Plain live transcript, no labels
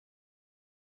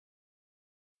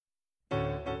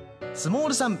スモー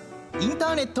ルさんインタ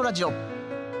ーネットラジオ。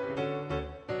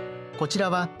こち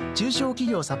らは中小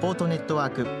企業サポートネットワ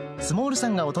ークスモールさ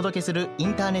んがお届けするイ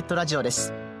ンターネットラジオで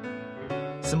す。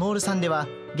スモールさんでは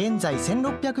現在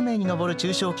1600名に上る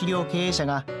中小企業経営者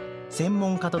が専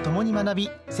門家と共に学び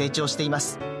成長していま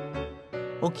す。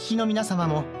お聞きの皆様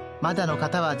もまだの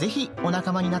方はぜひお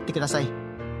仲間になってください。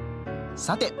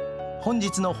さて本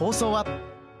日の放送は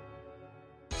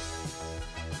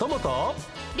トモと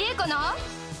リエコの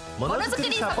ものづく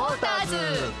りサポーターズ。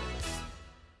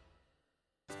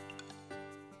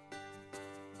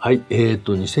はい、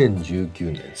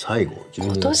2019年最後12月。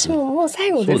今年ももう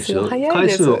最後ですよ。早い回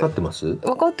です。数分かってます？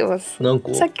分かってます。何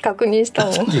個？さっき確認した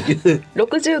の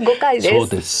65回です。そう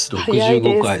です。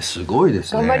65回すごいで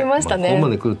すね。頑張りましたね。ここま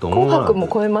で来ると思う。紅白も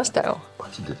超えましたよ。マ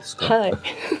ジでですか？はい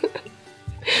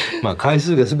まあ回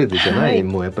数が全てじゃない、はい、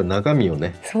もうやっぱり中身を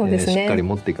ね、そうですね、しっかり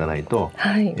持っていかないと、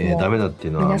はい、ダメだって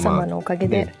いうのは皆様のおかげ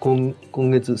で、ね、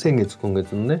先月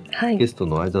のね、はい、ゲスト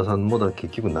の相沢さんもだ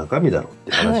結局中身だろうっ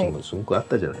て話もすごくあっ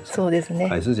たじゃないですか、そうですね、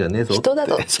回数じゃねえぞって人だ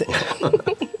ろって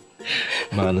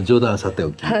まあ冗談はさて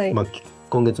おき、はいまあ、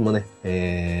今月もね、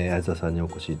相沢さんにお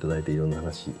越しいただいていろんな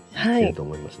話してると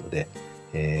思いますので、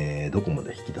どこま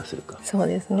で引き出せるか。そう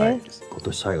ですね、はい、今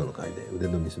年最後の回で腕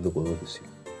の見せ所ですよ。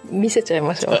見せちゃい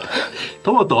ましょう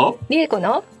トモとリエコ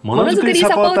のものづくりサ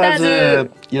ポーター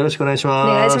ズ、よろしくお願いします。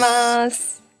お願いしま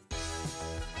す。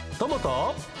トモ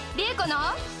とリエコの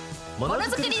もの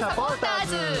づくりサポーター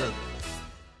ズ。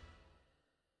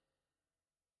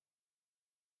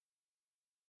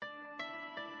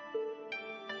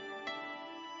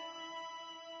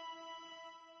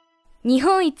日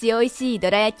本一美味しいど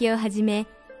ら焼きをはじめ、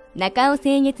中尾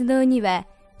清月堂には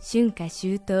春夏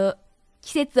秋冬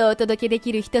季節をお届けで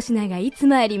きる一品がいつ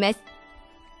もあります。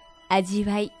味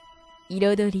わい、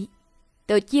彩り、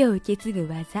時を受け継ぐ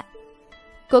技、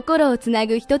心をつな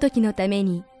ぐひとときのため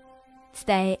に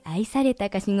伝え愛された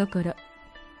菓子心。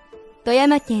富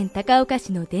山県高岡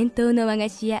市の伝統の和菓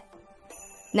子屋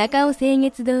中尾清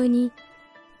月堂に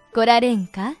来られん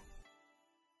か。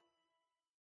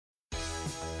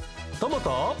トモ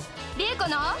とリエコ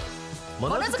の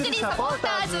ものづくりサポータ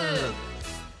ーズ。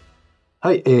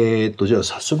はい、じゃあ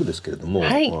早速ですけれども、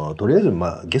はい、とりあえず、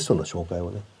ゲストの紹介を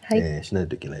ね、はい、しない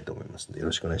といけないと思いますのでよ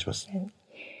ろしくお願いします。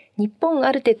日本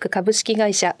アルテック株式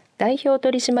会社代表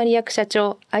取締役社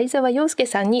長相沢陽介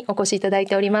さんにお越しいただい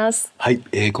ております。はい、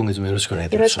今月もよろしくお願い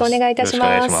いたします。よろしくお願いいたし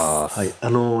ます。はい、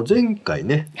前回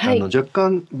ね、はい、若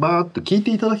干バーッと聞いて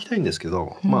いただきたいんですけ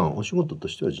ど、お仕事と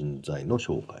しては人材の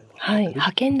紹介、はい、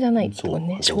派遣じゃないと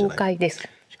ね、紹介です。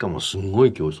しかもすご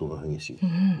い競争が激しい、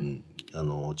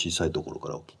小さいところか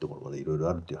ら大きいところまでいろいろ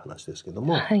あるっていう話ですけど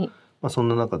も、はい、そん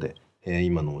な中で、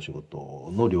今のお仕事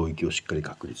の領域をしっかり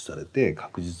確立されて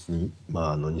確実に、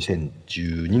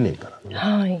2012年からの、ね、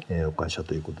はい、お会社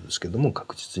ということですけども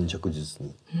確実に着実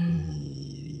に、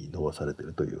伸ばされてい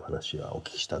るという話はお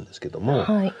聞きしたんですけども、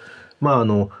はい、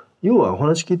要はお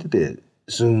話聞いてて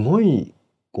すごい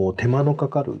こう手間のか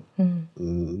かる、言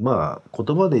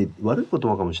葉で悪い言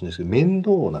葉かもしれないですけど面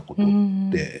倒なことっ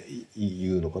てい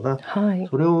うのかな、はい、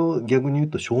それを逆に言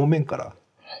うと正面から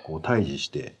こう対峙し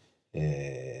て、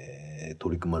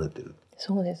取り組まれてる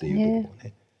っていうと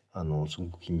ころもね、すご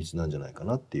く秘密なんじゃないか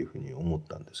なっていうふうに思っ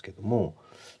たんですけども、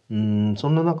そん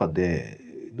な中で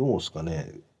どうですかね、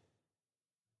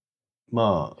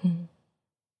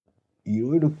い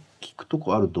ろいろ聞くと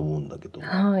こあると思うんだけど、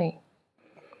はい、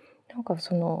なんか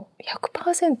その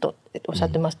 100% っておっしゃ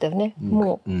ってましたよね、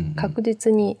もう確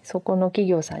実にそこの企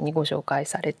業さんにご紹介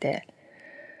されて、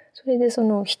それでそ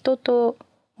の人と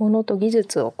物と技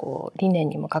術をこう理念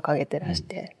にも掲げてらし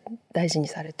て大事に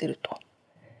されてると。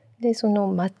でその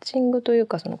マッチングという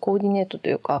かそのコーディネートと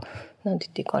いうかなんて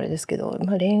言っていいかあれですけど、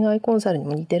恋愛コンサルに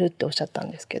も似てるっておっしゃったん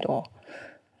ですけど、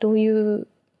どういう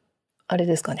あれ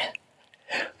ですかね。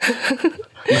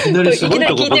いきなりすごい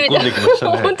とこぶっ込んできまし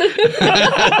たね。本当に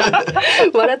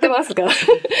笑ってますか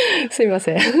すいま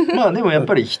せん。でもやっ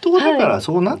ぱり人だから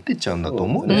そうなってっちゃうんだと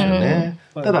思うんですよね、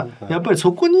ただやっぱり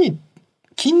そこに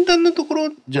禁断のところ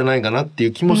じゃないかなってい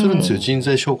う気もするんですよ、人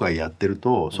材紹介やってる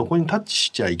とそこにタッチ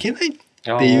しちゃいけないっ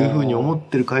ていうふうに思っ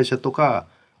てる会社とか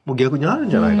も逆にあるん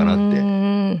じゃないかなって。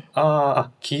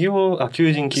求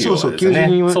人企業ですね。そう求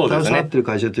人を携わってる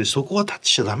会社ってそこはタッ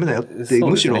チしちゃダメだよって、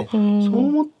むしろそう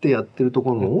思ってやってると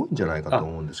ころも多いんじゃないかと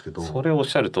思うんですけど、それおっ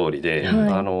しゃる通りで、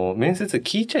面接で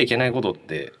聞いちゃいけないことっ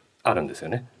てあるんですよ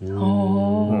ね。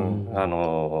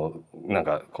なん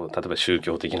かこう例えば宗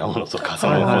教的なものとか、そ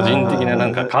の個人的なな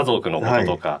んか家族のこと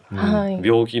とか、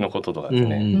病気のこととかです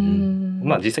ね、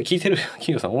まあ実際聞いてる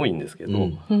企業さん多いんですけど、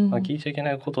まあ、聞いちゃいけ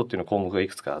ないことっていうの項目がい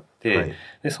くつかあって、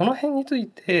でその辺につい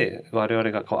て我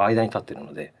々がこう間に立ってる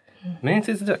ので、面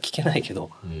接では聞けないけど、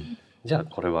じゃあ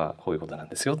これはこういうことなん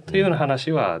ですよっていうような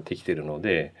話はできてるの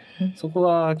で、そこ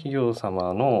は企業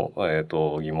様の、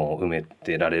疑問を埋め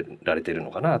てられてる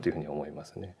のかなというふうに思いま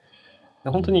すね。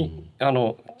本当に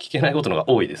聞けないことのが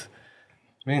多いです。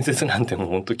面接なんてもう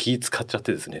本当気使っちゃっ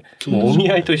てですね、もうお見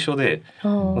合いと一緒で、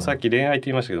さっき恋愛って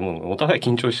言いましたけども、お互い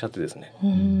緊張しちゃってですね、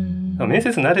面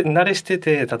接慣れして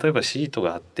て、例えばシート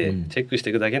があってチェックして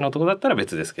いくだけのとこだったら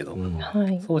別ですけど、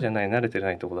そうじゃない慣れて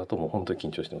ないとこだともう本当に緊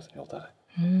張してますね、お互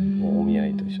い。もうお見合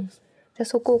いと一緒です。で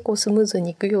そこをこうスムーズに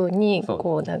いくように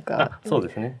こうなんかそう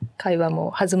ですね、会話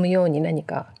も弾むように何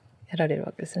かやられる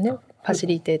わけですよね。ファシ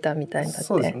リテーターみたいになって。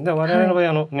そうですね。我々の場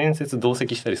合、面接同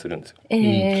席したりするんですよ。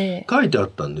書いてあっ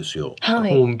たんですよ、ホ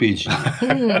ームページ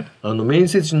に。面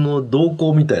接の動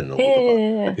向みたいなのとか、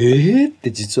っ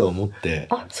て実は思って。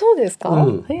あ、そうですか。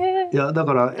いやだ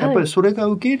からやっぱりそれが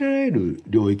受け入れられる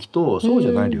領域とそうじ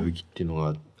ゃない領域っていうの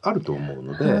があると思う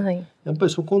ので、やっぱ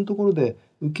りそこのところで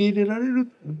受け入れられる、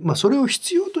まあそれを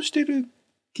必要としている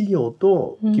企業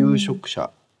と求職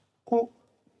者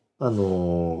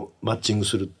をマッチング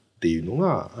するっていうの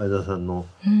が相田さんの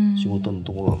仕事の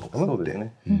ところなのかなって。そうです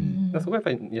ね。そこは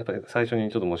やっぱり最初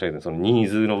にちょっと申し上げたそのニー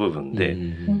ズの部分で、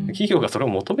企業がそれを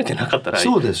求めてなかったら、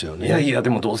そうですよね。いやで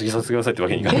も同席させてくださいってわ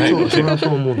けにいかないので、それはそ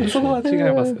う思うんですよ。そこは違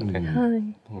いますよ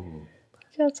ね。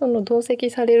じゃあその同席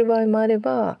される場合もあれ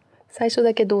ば、最初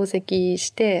だけ同席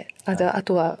して、じゃああ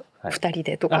とは2人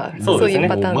でとか、そういう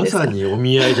パターンですか。まさにお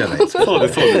見合いじゃないですか。そうで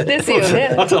すそうです。ですよ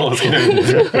ね。あとはお好きなんで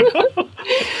すよ。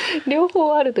両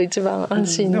方あると一番安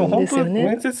心ですよね。でも本当に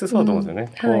面接ってそうだと思うんで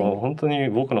すよね。本当に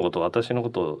僕のこと、私のこ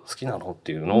と好きなのっ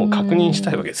ていうのを確認し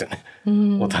たいわけですよね。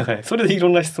お互いそれでいろ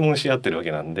んな質問し合ってるわ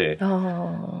けなんで、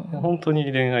本当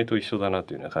に恋愛と一緒だな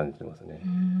というのは感じてますね。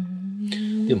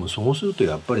でもそうすると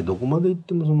やっぱりどこまで行っ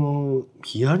てもその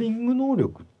ヒアリング能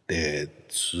力って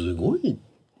すごい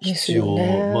必要。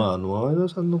相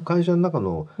田さんの会社の中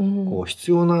のこう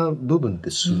必要な部分って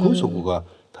すごいそこが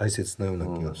大切なような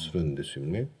気がするんですよ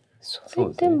ね。それっ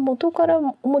て元から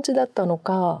お持ちだったの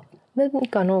か、何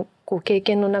かのこう経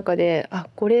験の中で、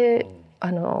これ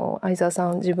相沢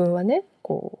さん自分はね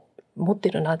こう持って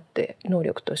るなって能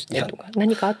力としてとか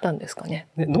何かあったんですかね。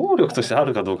能力としてあ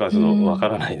るかどうかはちょっとわか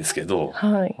らないですけど、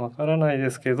わからないで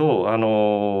すけど、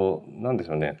なんでし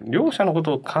ょうね、両者のこ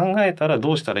とを考えたら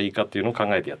どうしたらいいかっていうのを考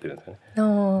えてやってるんですよ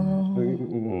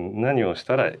ね。何をし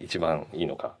たら一番いい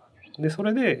のか。でそ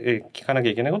れで聞かなき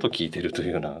ゃいけないことを聞いてるとい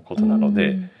うようなことなの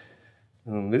で、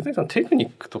別にそのテクニ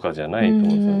ックとかじゃないと思うん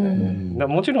ですよね。だ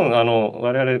もちろん我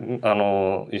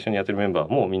々一緒にやってるメンバ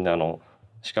ーもみんな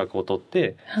資格を取っ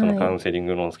てそのカウンセリン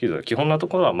グのスキルが基本なと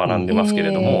ころは学んでますけ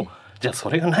れども、じゃあそ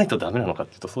れがないとダメなのかっ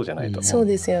ていうとそうじゃないと思う。そう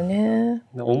ですよね。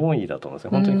思いだと思うんですよ。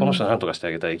本当にこの人何とかして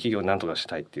あげたい、企業に何とかし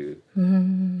たいっていう、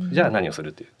じゃあ何をする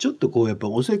っていう、ちょっとこうやっぱ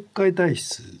おせっかい体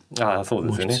質そ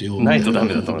うですよね。ないとダ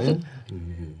メだと思います。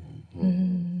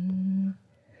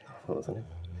そうですね。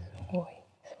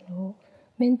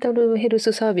メンタルヘル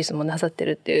スサービスもなさって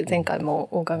るっていう前回も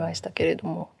お伺いしたけれど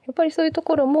も、やっぱりそういうと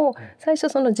ころも最初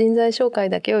その人材紹介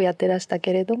だけをやってらした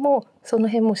けれども、その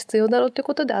辺も必要だろうという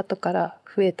ことで後から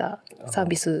増えたサー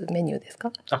ビスメニューです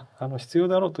か。必要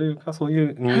だろうというか、そうい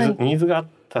うニーズがあっ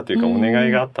たというか、お願い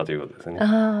があったということですね。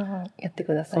やって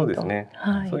くださいと。そうですね。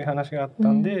そういう話があった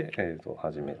んで、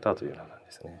始めたというような感じ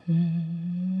ですね。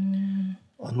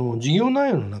事業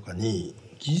内容の中に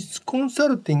技術コンサ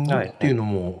ルティングっていうの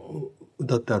も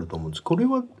歌ってあると思うんです。これ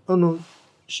は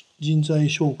人材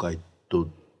紹介と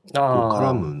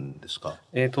絡むんですか。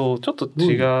ちょっと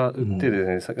違って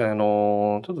ですね、ち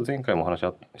ょっと前回もお話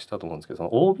したと思うんですけど、そ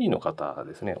の OB の方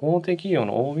ですね、大手企業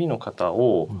の OB の方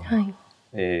を、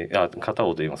方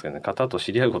をと言いますかね、方と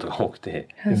知り合うことが多くて、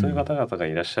そういう方々が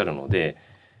いらっしゃるので、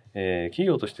企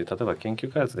業として例えば研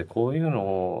究開発でこういう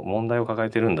のを問題を抱え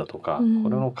てるんだとか、こ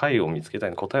れの解を見つけた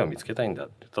い、答えを見つけたいんだっ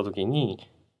て言った時に、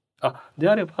で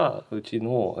あればうち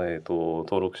の、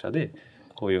登録者で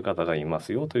こういう方がいま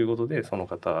すよということで、その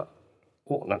方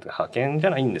を派遣じ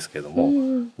ゃないんですけども、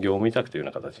業務委託という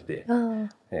ような形で、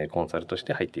コンサルとし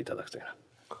て入っていただくというよ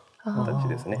うな形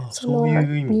ですね。そうい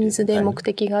う意味でニーズで目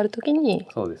的があるときに、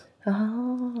そうです。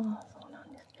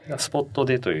スポット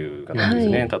でという形です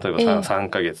ね。例えば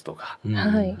3ヶ月とか、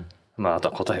あと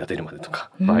は答えが出るまでとか、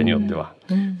場合によっては。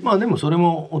でもそれ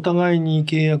もお互いに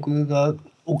契約が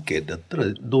OK だったら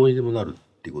どうにでもなる。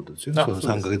っていうことですよね。その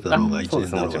3ヶ月だろうが1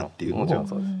年だろうがっていうのを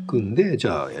組んで、じ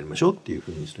ゃあやりましょうっていうふ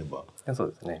うにすれば。そ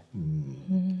うですね。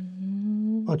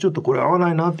まあちょっとこれ合わな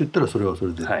いなって言ったらそれはそ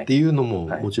れでっていうのも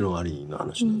もちろんありの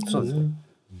話なんですよね。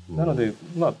なので、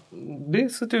まあ、ベー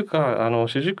スというか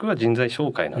主軸は人材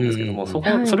紹介なんですけども、そ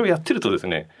れをやってるとです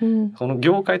ね、その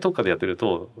業界特化でやってる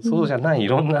と、そうじゃないい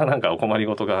ろんななんかお困り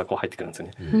ごとがこう入ってくるんですよ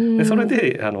ね。でそれ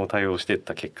で対応していっ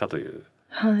た結果という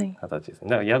形ですね。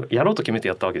だからやろうと決めて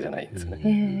やったわけじゃないんですよ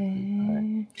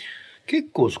ね。結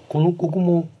構ここ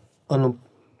も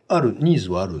ニーズ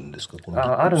はあるんですか？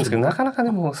あるんですけど、なかなか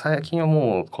でも最近は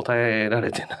もう答えられ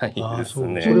てないです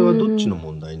ね。それはどっちの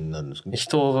問題になるんですかね？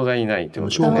人がいないというこ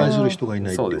と紹介する人がいな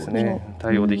いってことですね。そうですね。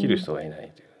対応できる人がいな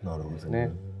いという。なるほどです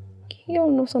ね。企業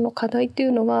のその課題ってい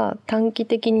うのは短期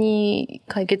的に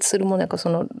解決するものか、そ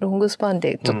のロングスパン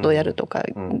でちょっとやるとか、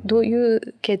どうい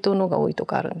う系統のが多いと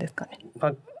かあるんですかね？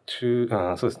そう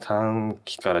です。短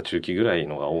期から中期ぐらい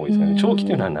のが多いですね。長期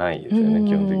というのはないですよね、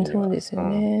基本的には。そうですよ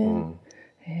ね。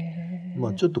ま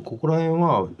あちょっとここら辺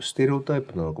はステレオタイ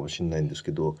プなのかもしれないんです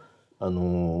けど、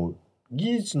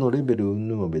技術のレベル云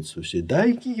々は別として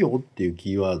大企業っていう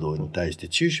キーワードに対して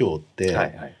中小って、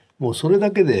もうそれ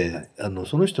だけで、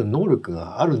その人の能力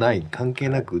があるない関係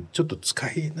なくちょっと使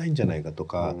えないんじゃないかと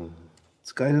か、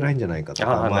使いづらいんじゃないかと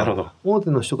か、大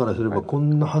手の人からすればこ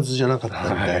んなはずじゃなかった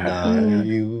みたいな、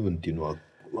いう部分っていうのは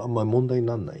あんまり問題に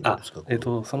ならないんですか？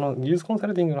その技術コンサ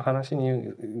ルティングの話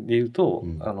で言うと、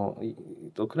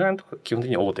クライアントは基本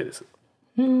的に大手です。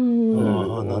なる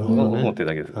ほどね。大手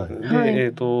だけです。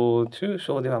で、中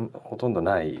小ではほとんど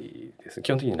ないです。基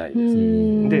本的にないで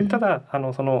す。で、ただこ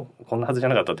んなはずじゃ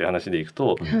なかったという話でいく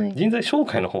と、人材紹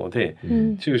介の方で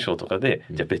中小とかで、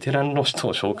じゃあベテランの人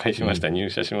を紹介しました、入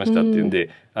社しましたっていうんで、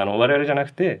我々じゃな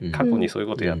くて過去にそういう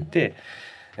ことやって。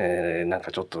なん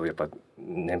かちょっとやっぱ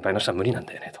年配の人は無理なん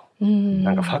だよねと、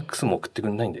なんかファックスも送ってく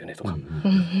んないんだよねとか、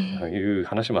いう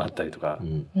話もあったりとか、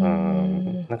な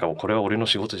んかこれは俺の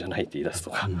仕事じゃないって言い出す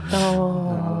とか、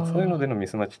そういうのでのミ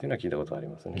スマッチっていうのは聞いたことあり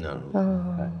ますね。なるほど。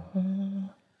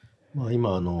まあ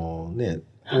今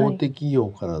大手企業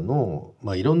からの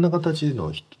いろんな形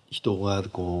の人が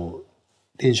こう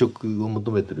転職を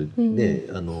求めてる人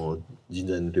材の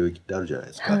領域ってあるじゃない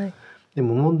ですか。で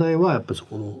も問題はやっぱりそ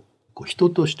この人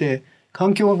として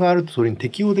環境が変わるとそれに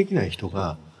適応できない人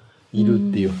がいる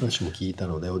っていう話も聞いた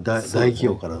ので、大企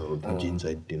業からの人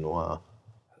材っていうのは、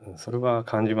それは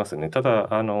感じますね。ただ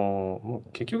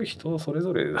結局人それ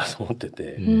ぞれだと思って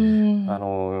て、キ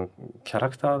ャラ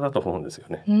クターだと思うんですよ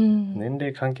ね。年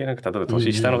齢関係なく、例えば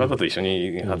年下の方と一緒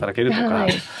に働けるとか、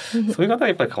そういう方は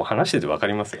やっぱり話してて分か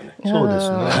りますよね。そうです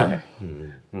ね。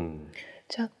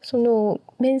じゃあその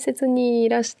面接にい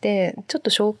らしてちょっと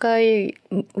紹介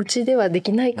うちではで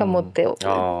きないかもって、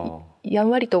やん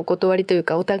わりとお断りという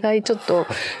か、お互いちょっと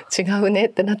違うねっ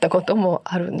てなったことも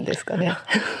あるんですかね。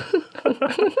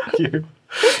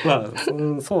ま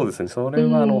あそうですね。それ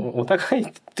はお互い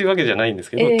っていうわけじゃないんで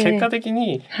すけど、結果的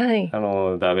に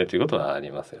ダメということはあり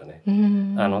ますよね。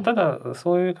ただ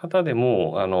そういう方で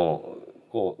も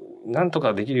なんと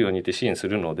かできるようにって支援す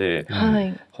るので、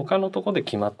他のとこで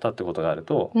決まったってことがある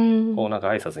と、なんか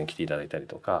挨拶に来ていただいたり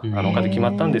とか、他で決ま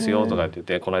ったんですよとかって言っ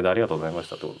て、この間ありがとうございまし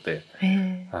たってことで、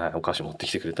お菓子持って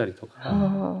きてくれたりと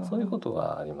か、そういうこと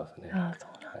はありますね。なる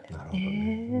ほど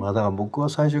ね。だから僕は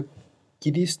最初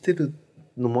切り捨てる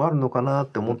のもあるのかなっ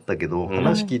て思ったけど、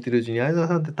話聞いてるうちに相沢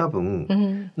さんって多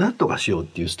分何とかしようっ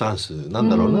ていうスタンスなん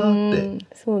だろうなって、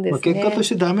結果とし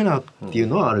てダメなっていう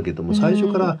のはあるけども、最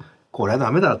初からこれは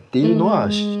ダメだっていうのは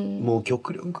もう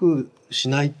極力し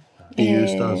ないっていう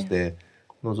スタンスで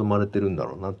望まれてるんだ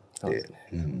ろうなっていう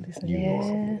の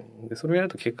は。でそれをやる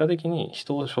と結果的に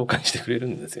人を紹介してくれる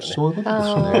んですよね。そういうことで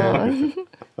すね。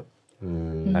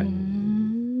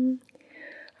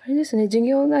あれですね、事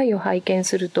業内容を拝見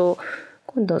すると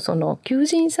今度その求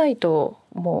人サイト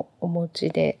もお持ち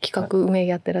で企画運営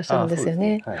やってらっしゃるんですよ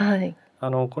ね。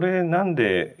これなん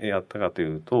でやったかと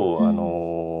いうと、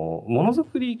ものづ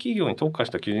くり企業に特化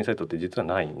した求人サイトって実は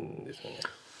ないんですよね。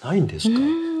ないんですか？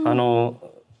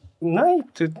ないっ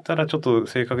て言ったらちょっと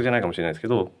正確じゃないかもしれないですけ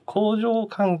ど、工場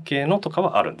関係のとか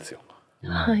はあるんですよ。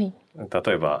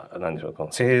例えば何でしょう、こ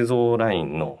の製造ライ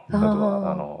ンの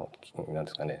なん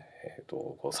ですかね、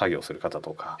こう作業する方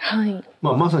とか、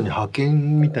まさに派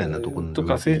遣みたいなところに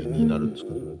なるんです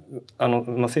か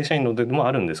ね。正社員のでも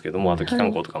あるんですけども、あと機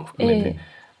関工とかも含めて、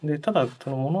でただそ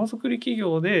のものづくり企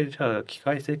業でじゃあ機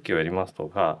械設計をやりますと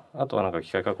か、あとはなんか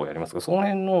機械加工をやりますとか、その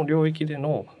辺の領域で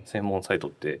の専門サイト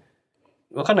って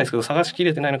分かんないですけど、探しき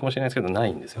れてないのかもしれないですけどな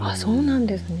いんですよ。そうなん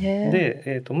ですね。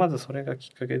で、まずそれが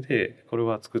きっかけでこれ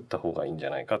は作った方がいいんじゃ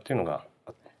ないかっていうのが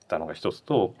あったのが一つ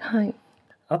と、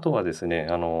あとはですね、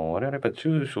我々やっぱり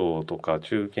中小とか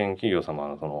中堅企業様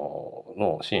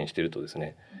の支援しているとです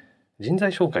ね、人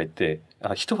材紹介って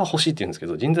人は欲しいって言うんですけ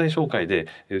ど、人材紹介で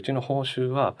うちの報酬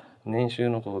は年収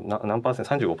の何パーセ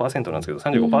ント 35% なんですけど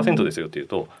 35% ですよって言う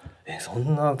と、そ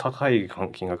んな高い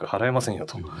金額払えませんよ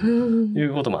とい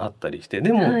うこともあったりして、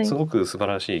でもすごく素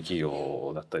晴らしい企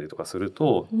業だったりとかする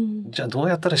と、じゃあどう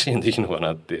やったら支援できるのか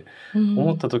なって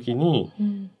思った時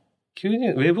に、急に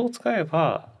ウェブを使え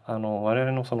ば我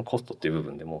々のそのコストっていう部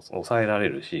分でも抑えられ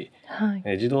るし、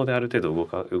自動である程度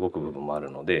動く部分もあ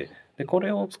るので、こ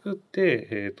れを作っ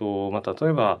て、例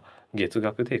えば月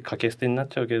額で掛け捨てになっ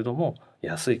ちゃうけれども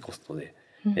安いコストで、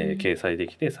掲載で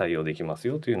きて採用できます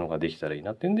よというのができたらいい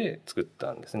なっていうんで作っ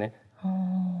たんですね。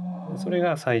それ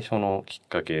が最初のきっ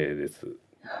かけです。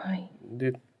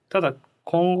でただ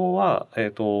今後は、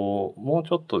もう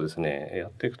ちょっとですねや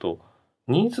っていくと、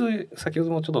先ほ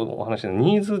どもちょっとお話した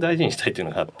ニーズ大事にしたいという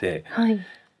のがあって、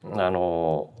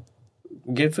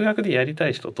月額でやりた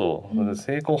い人と、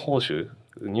成功報酬、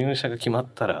入社が決まっ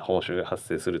たら報酬が発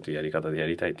生するというやり方でや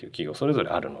りたいという企業それぞれ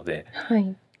あるので、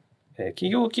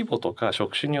企業規模とか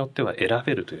職種によっては選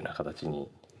べるというような形に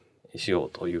しよう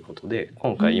ということで、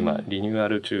今回今リニューア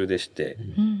ル中でして、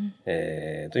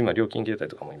今料金形態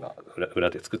とかも今裏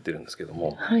で作ってるんですけど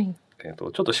も、ちょ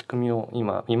っと仕組みを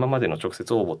今までの直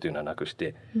接応募っていうのはなくし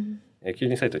て、求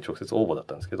人サイトで直接応募だっ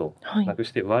たんですけど、なく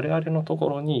して我々のとこ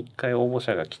ろに1回応募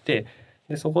者が来て、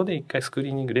でそこで1回スク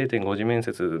リーニング 0.5 次面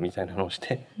接みたいなのをし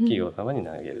て企業様に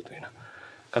投げるというような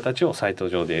形をサイト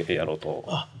上でやろうと。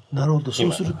なるほど。そ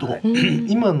うすると、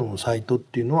今のサイトっ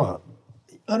ていうのは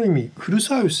ある意味フル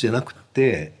サービスじゃなく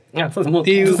てっ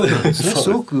ていうことなんですね。す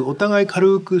ごくお互い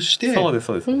軽くしてって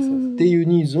いう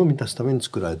ニーズを満たすために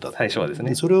作られた。最初はですね。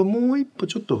でそれをもう一歩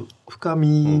ちょっと深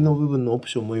みの部分のオプ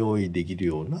ションも用意できる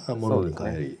ようなものに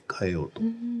変えようと。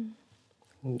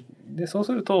でそう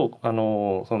するとそ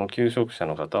の求職者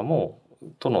の方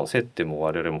との接点も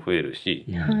我々も増えるし、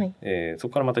そ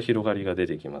こからまた広がりが出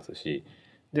てきますし、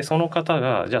でその方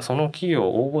がじゃあその企業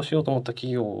を応募しようと思った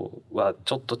企業は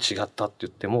ちょっと違ったって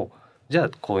言っても、じゃあ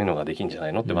こういうのができるんじゃな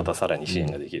いのってまたさらに支援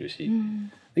ができるし、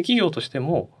で企業として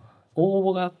も応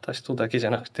募があった人だけじゃ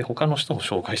なくて他の人も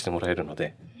紹介してもらえるの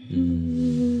で、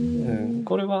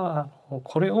これ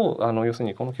を要する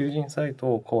にこの求人サイ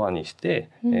トをコアにして、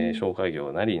紹介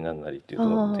業なり何なりっていうと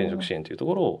ころ、転職支援というと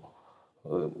ころを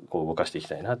こう動かしていき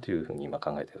たいなというふうに今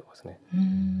考えているところですね。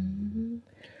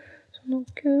その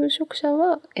求職者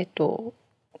は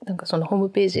なんかそのホーム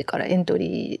ページからエント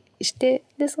リーして、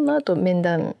でその後面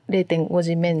談 0.5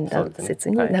 次面談説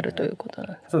になるということな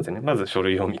んですね。そうですね。まず書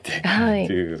類を見て、と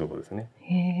いうところですね。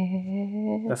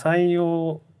採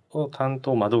用を担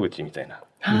当窓口みたいな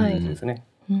感じですね。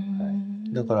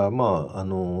だから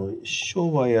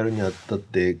商売やるにあたっ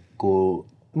て要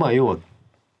は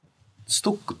ス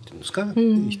トックっていうんですか、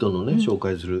人のね紹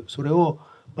介する、それを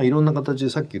いろんな形で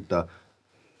さっき言った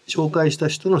紹介した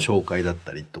人の紹介だっ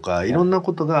たりとか、いろんな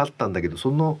ことがあったんだけど、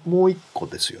そのもう一個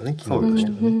ですよね、企業とし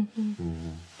てはね。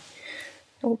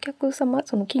お客様、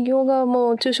その企業側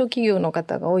も中小企業の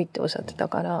方が多いっておっしゃってた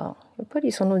から、やっぱ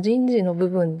りその人事の部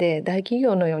分で大企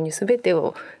業のように全て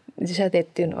を自社でっ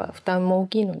ていうのは負担も大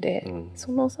きいので、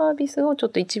そのサービスをちょっ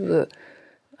と一部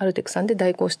アルテクさんで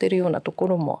代行しているようなとこ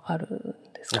ろもあるん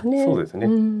ですかね。そうですね。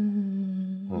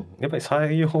やっぱり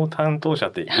採用担当者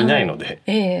っていないの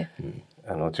で、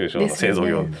中小の製造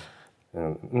業、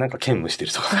なんか兼務して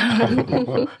るとか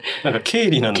なんか経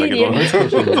理なんだけど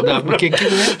結局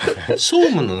ね総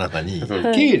務の中に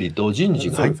経理と人事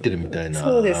が入ってるみたいな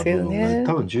部分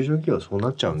が多分中小企業はそうな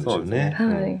っちゃうんですよ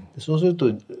ね。そうする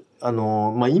と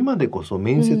今でこそ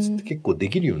面接って結構で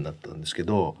きるようになったんですけ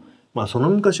ど、その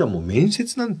昔はもう面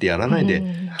接なんてやらないで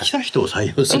来た人を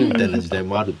採用するみたいな時代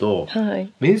もあると、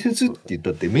面接って言っ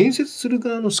たって面接する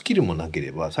側のスキルもなけ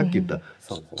れば、さっき言った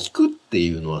聞くって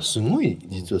いうのはすごい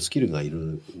実はスキルがいる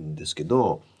んですけ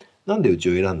ど、なんでうち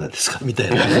を選んだんですかみた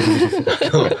いな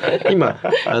今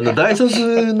大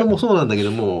卒のもそうなんだけ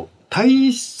ども、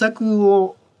対策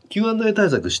を Q&A 対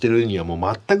策してるにはも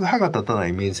う全く歯が立たな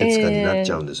い面接官になっ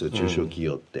ちゃうんですよ、中小企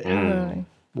業って。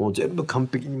もう全部完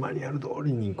璧にマニュアル通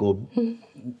りに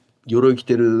鎧着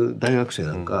てる大学生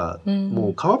なんか、も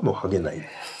う皮も剥げないっ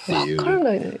てい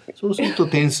う。そうすると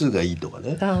点数がいいとか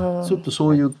ね、ちょっとそ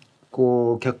ういう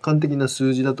客観的な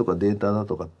数字だとかデータだ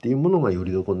とかっていうものがよ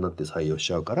りどころになって採用し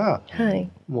ちゃうから、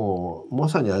もうま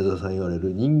さに相沢さん言われ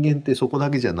る人間ってそこだ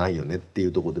けじゃないよねってい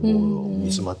うところでもうミ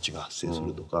スマッチが発生す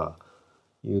るとか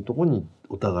いうところに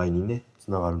お互いにねつ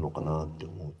ながるのかなって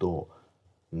思うと、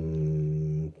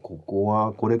ここ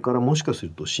はこれからもしかす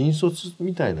ると新卒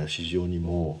みたいな市場に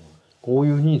もこう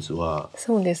いうニーズは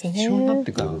必要になっ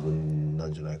てくる部分な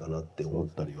んじゃないかなって思っ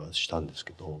たりはしたんです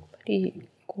けど、やっぱり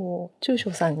こう中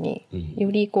小さんによ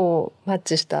りこうマッ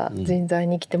チした人材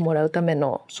に来てもらうため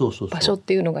の場所っ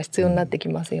ていうのが必要になってき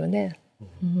ますよね。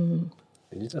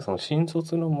実はその新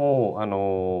卒の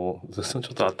もずっと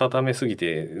ちょっと温めすぎ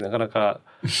てなかなか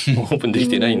オープンでき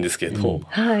てないんですけど、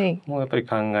もうやっぱり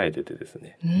考えててです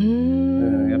ね、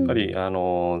やっぱり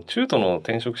中途の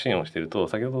転職支援をしてると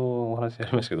先ほどお話あ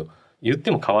りましたけど言っ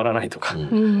ても変わらないとか、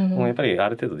もうやっぱりあ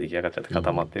る程度出来上がっちゃって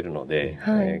固まっているので、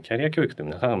キャリア教育って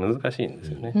なかなか難しいんで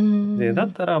すよね。でだ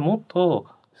ったらもっと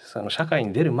社会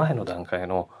に出る前の段階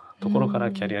のところか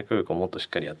らキャリア教育をもっとしっ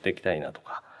かりやっていきたいなと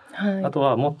か、あと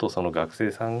はもっとその学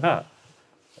生さんが、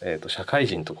社会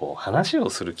人とこう話を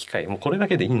する機会もうこれだ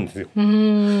けでいいんですよ。な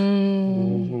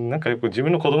んかよく自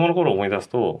分の子供の頃を思い出す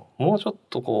ともうちょっ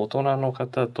とこう大人の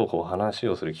方とこう話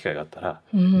をする機会があったら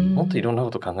もっといろんな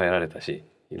こと考えられたし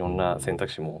いろんな選択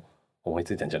肢も思い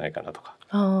ついたんじゃないかなとか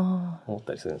思っ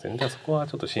たりするんですよね。だからそこは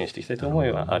ちょっと支援していきたいという思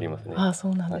いはありますね。そ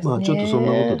うなんですね。ちょっとそん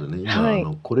なことでね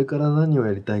今、これから何を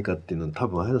やりたいかっていうのは多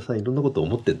分相田さんいろんなことを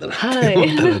思ってんだなって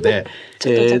思ったので、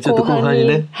ちょっと後半に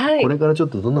ね、これからちょっ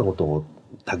とどんなことを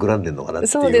企んでるのかなって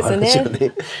いう話を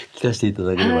ね聞かせていた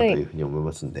だければというふうに思い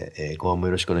ますので、後半も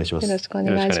よろしくお願いします。よろしくお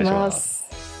願いします。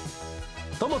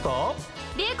友と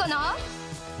理恵子の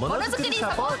ものづくりサ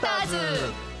ポーターズ。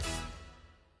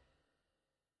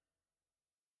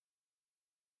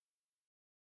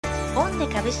オンネ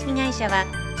株式会社は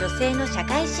女性の社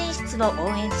会進出を応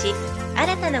援し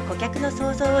新たな顧客の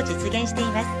創造を実現してい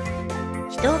ます。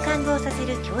人を感動させ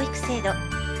る教育制度、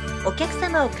お客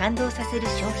様を感動させる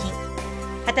商品、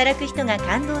働く人が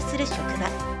感動する職場、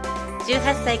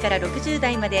18歳から60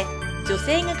代まで女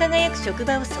性が輝く職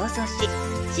場を創造し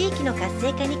地域の活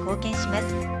性化に貢献しま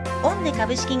す。オンネ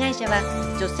株式会社は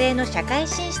女性の社会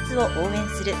進出を応援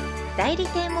する代理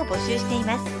店も募集してい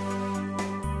ます。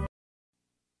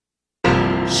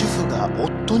主婦が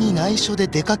夫に内緒で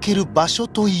出かける場所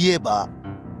といえば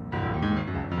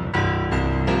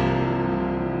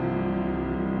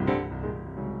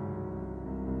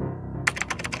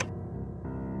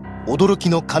驚き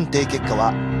の鑑定結果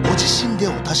はご自身で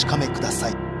お確かめくださ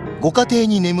い。ご家庭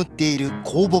に眠っている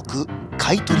香木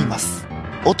買い取ります。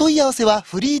お問い合わせは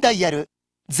フリーダイヤル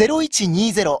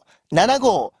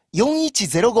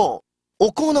 0120-75-4105。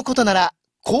お香のことなら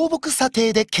香木査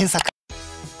定で検索。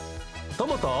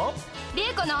友と理恵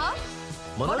子の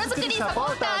ものづくりサポ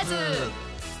ーターズ。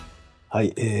は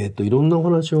い、いろんなお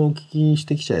話をお聞きし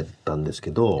てきちゃったんですけ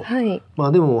ど、で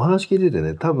もお話聞いてて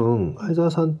ね、多分相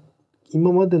澤さん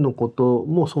今までのこと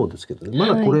もそうですけどね、ま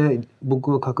だこれ、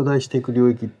僕は拡大していく領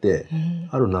域って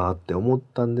あるなって思っ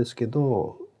たんですけ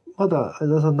ど、まだ相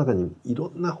澤さんの中にい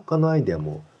ろんな他のアイデア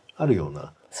もあるよう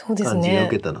な感じが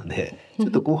受けたので、ちょ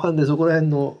っと後半でそこら辺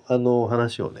の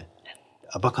話をね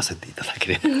暴かせていただ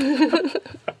ければ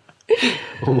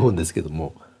思うんですけど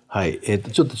も、はい、ちょっと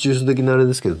抽象的なあれ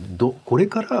ですけど、これ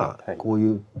からこう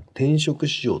いう転職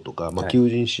市場とか、求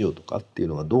人市場とかっていう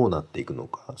のがどうなっていくの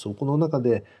か、そこの中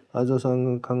で相澤さ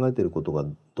んが考えていることが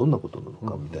どんなことなの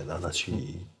かみたいな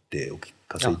話でお聞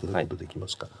かせいただくことできま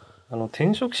すか。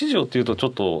転職市場っていうとちょ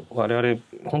っと我々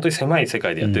本当に狭い世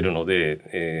界でやってるの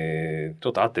で、ち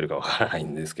ょっと合ってるかわからない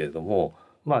んですけれども、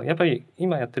やっぱり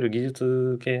今やってる技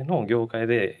術系の業界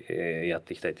で、やっ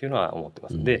ていきたいというのは思ってま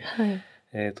す。で、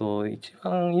一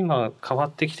番今変わ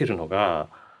ってきてるのが、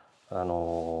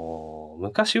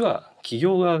昔は企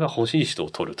業側が欲しい人を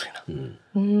取るとい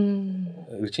う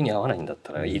うちに合わないんだっ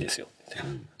たらいいですよみたい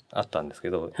な、あったんです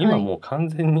けど、今もう完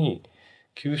全に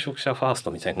求職者ファース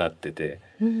トみたいになってて、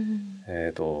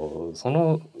そ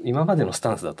の今までのス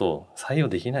タンスだと採用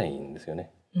できないんですよね。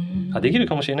できる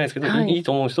かもしれないですけど、いい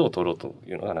と思う人を取ろうと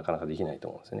いうのがなかなかできないと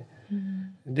思うんですよね。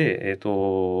で、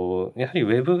やはりウ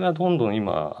ェブがどんどん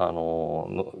今当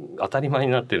たり前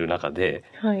になっている中で、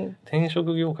転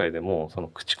職業界でもその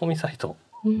口コミサイト、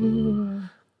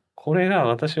これが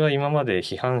私は今まで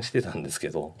批判してたんですけ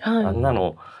ど、あんな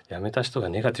の辞めた人が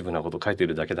ネガティブなこと書いて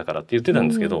るだけだからって言ってたん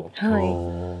ですけど、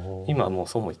今はもう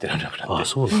そうも言ってられなくなって、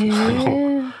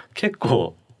結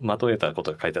構まとえたこ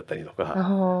とが書いてあったりとか、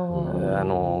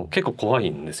結構怖い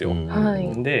んですよ。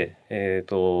で、じ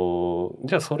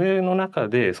ゃあそれの中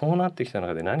でそうなってきた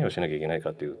中で何をしなきゃいけないか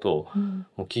っていうと、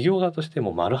もう企業側として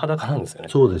も丸裸なんですよね。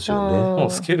そうですよね。もう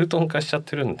スケルトン化しちゃっ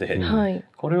てるんで、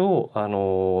これを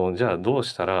じゃあどう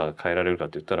したら変えられるかっ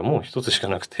て言ったらもう一つしか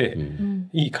なくて、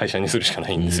いい会社にするしかな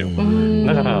いんですよ。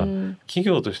だから企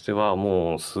業としては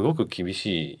もうすごく厳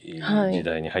しい時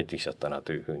代に入ってきちゃったな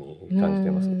というふうに感じ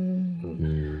てます。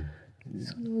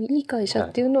そのいい会社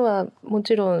っていうのは、も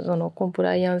ちろんそのコンプ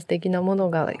ライアンス的なもの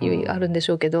があるんでし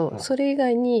ょうけど、それ以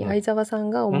外に相沢さん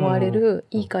が思われる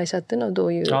いい会社っていうのはど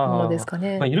ういうものですか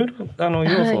ね。いろいろ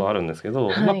要素はあるんですけど、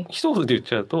一つで言っ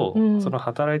ちゃうと、その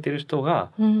働いてる人が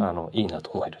いいな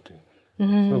と思えるという。す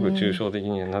ごく抽象的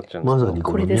になっちゃうんですけど、まさに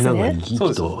これみんなが生き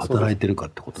生きと働いてるかっ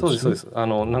てことですね。そうです。な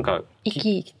んか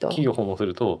企業訪問す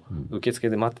ると受付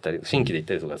で待ってたり、新規で行っ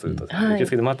たりとかすると、受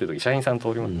付で待ってる時社員さん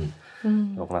通ります。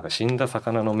なんか死んだ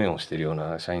魚の目をしてるよう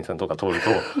な社員さんとか通ると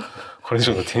これち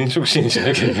ょっと転職支援し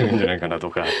なきゃいけないんじゃないかな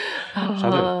とか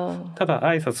ただ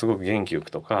挨拶すごく元気よく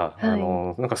とか、な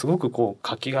んかすごくこう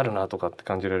活気があるなとかって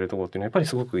感じられるところっていうのはやっぱり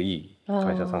すごくいい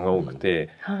会社さんが多くて、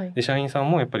で社員さ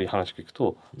んもやっぱり話聞く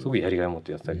とすごくやりがいを持っ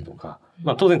てやったりとか、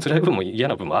当然辛い部分も嫌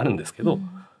な部分もあるんですけど、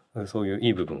そういうい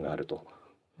い部分があると。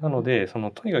なのでと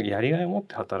にかくやりがいを持っ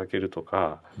て働けると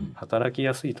か、働き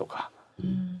やすいとか、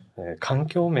環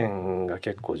境面が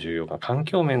結構重要か、環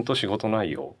境面と仕事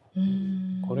内容、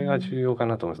これが重要か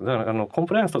なと思います。だからコン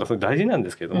プライアンスとかそれ大事なんで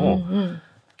すけども、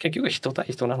結局人対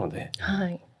人なので、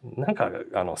なんか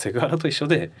セクハラと一緒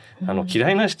で、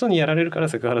嫌いな人にやられるから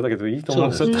セクハラだけどいいと思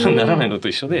う人だったらならないのと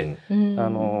一緒で、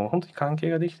本当に関係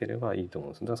ができてればいいと思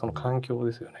うんです。だからその環境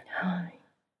ですよね。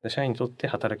社員にとって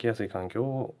働きやすい環境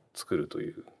を作ると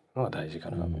いうのが大事か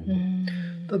な。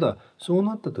ただそう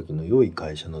なった時の良い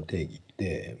会社の定義っ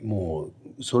ても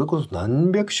うそれこそ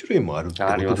何百種類もあるって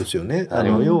ことですよね。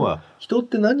要は人っ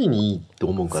て何にいいと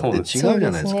思うかって違うじ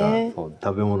ゃないですか。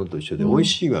食べ物と一緒で美味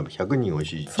しいは100人美味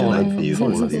しいじゃないっていうと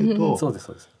ころで言うと、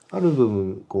ある部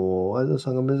分相沢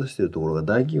さんが目指しているところが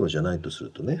大企業じゃないとする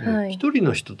とね、一人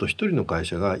の人と一人の会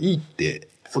社がいいって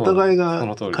お互い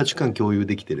が価値観共有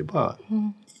できてればいいっ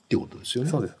てことですよね。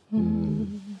そうです。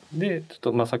でち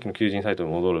ょっとさっきの求人サイトに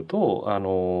戻ると、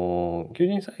求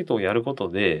人サイトをやること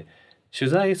で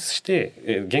取材し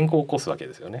て原稿を起こすわけ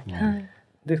ですよね。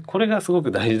でこれがすご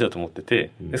く大事だと思って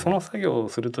て、でその作業を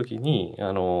するときに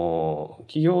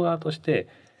企業側として、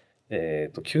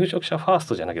求職者ファース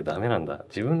トじゃなきゃダメなんだ、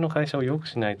自分の会社を良く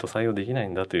しないと採用できない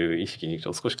んだという意識に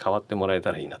少し変わってもらえ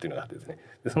たらいいなというのがあってですね、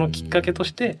でそのきっかけと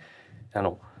して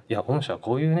いや御社は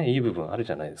こういうねいい部分ある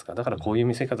じゃないですか、だからこういう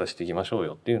見せ方していきましょう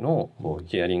よっていうのをこう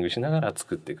ヒアリングしながら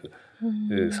作っていく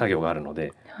作業があるの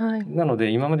で、なの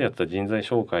で今までやった人材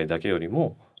紹介だけより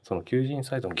もその求人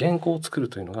サイトの原稿を作る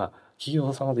というのが企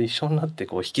業様で一緒になって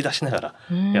こう引き出しながら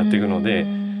やっていくの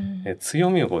で、強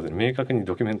みをこう明確に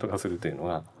ドキュメント化するというの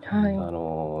が、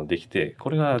できて、こ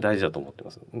れが大事だと思って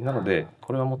ます。なので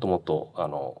これはもっともっと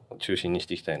中心にし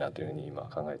ていきたいなというふうに今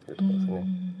考えているところですね。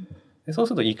でそう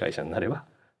するといい会社になれば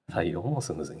採用も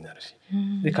スムーズになるし、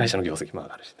で会社の業績も上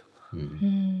がるしと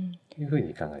いうふう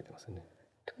に考えてますね。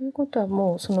ということは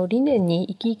もうその理念に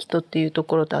生き生きとっていうと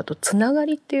ころと、あとつなが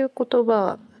りっていう言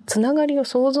葉、つながりを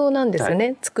創造なんですよ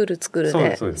ね。作る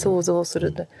で創造す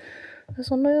ると、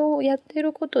そのをやってい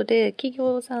ることで企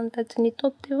業さんたちにと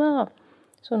っては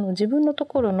その自分のと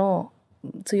ころの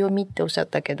強みっておっしゃっ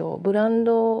たけどブラン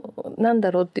ドなん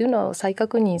だろうっていうのを再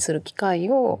確認する機会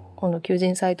をこの求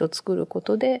人サイトを作るこ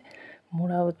とでも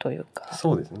らうというか、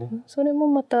そうですね。それも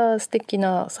また素敵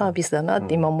なサービスだなっ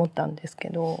て今思ったんですけ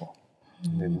ど、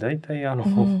で大体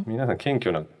皆さん謙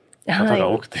虚な方が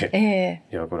多くて、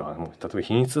いやこれはもう例えば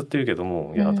品質っていうけど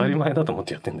も、いや当たり前だと思っ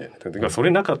てやってんだよね、だからそ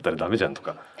れなかったらダメじゃんと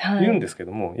か言うんですけ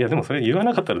ども、いやでもそれ言わ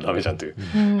なかったらダメじゃんという、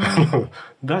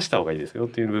出した方がいいですよっ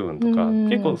ていう部分とか、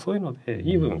結構そういうので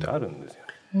いい部分ってあるんです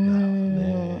よ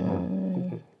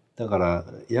ね。だから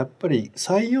やっぱり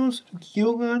採用する企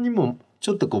業側にもち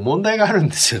ょっとこう問題があるん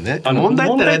ですよね。問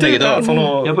題ってないんだけど、や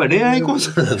っぱり恋愛コン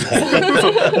サルなんだ。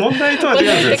問題とは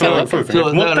違うんですよ。そうですね。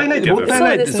もったいないってやつ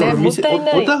です。もったいない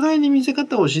ってお互いに見せ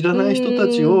方を知らない人た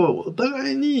ちをお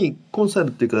互いにコンサル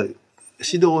っていうか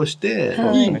指導して、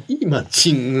いいマッ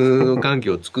チング環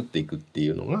境を作っていくってい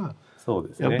うのが、そう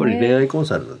ですね。やっぱり恋愛コン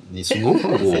サルにすごくこ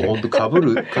う本当被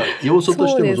る要素と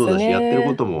してもそうだし、やってる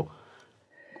ことも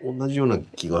同じような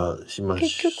気がしますよね。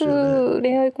結局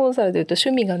恋愛コンサルでいうと趣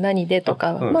味が何でと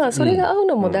か、それが合う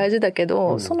のも大事だけ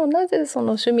ど、なぜその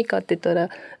趣味かって言ったら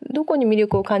どこに魅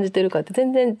力を感じてるかって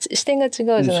全然視点が違うじ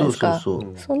ゃないですか。そ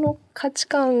の価値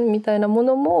観みたいなも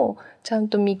のもちゃん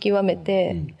と見極め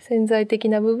て、潜在的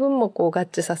な部分もこう合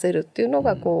致させるっていうの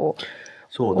がこう、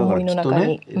そうだからきっと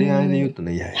ね、恋愛で言うと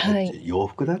ね、いや洋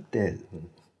服だって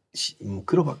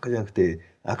黒ばっかじゃなく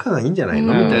て赤がいいんじゃない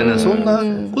のみたいな、そんな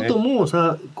ことも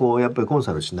さ、こうやっぱりコン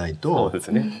サルしないと、そうで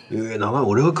すね。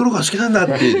俺は黒が好きなんだ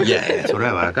っていやそれ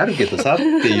はわかるけどさって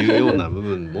いうような部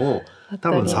分も多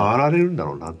分触られるんだ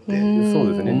ろうなって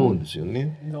思うんですよ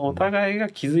ね。お互いが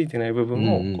気づいてない部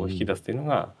分をこう引き出すっていうの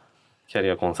がキャ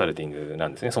リアコンサルティングな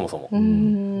んですね、そもそも。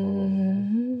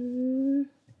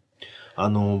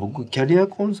僕キャリア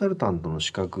コンサルタントの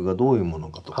資格がどういうもの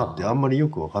かとかってあんまりよ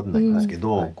く分かんないんですけ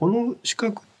ど、この資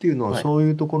格っていうのはそう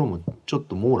いうところもちょっ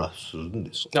と網羅するん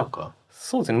ですか？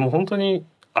そうですね、もう本当に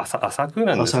浅く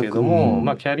なんですけど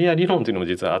も、キャリア理論というのも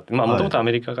実はあって、もともとア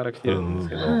メリカから来てるんです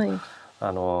け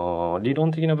ど、理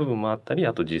論的な部分もあったり、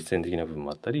あと実践的な部分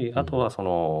もあったり、あとはそ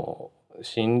の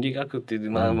心理学ってい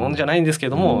うもんじゃないんですけ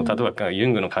ども、例えばユ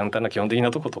ングの簡単な基本的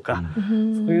なとことか、そう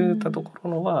いったところ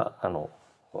のは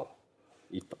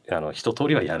一通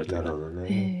りはやるという。なるほど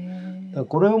ね。だから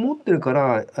これを持ってるか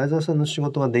ら相沢さんの仕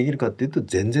事ができるかっていうと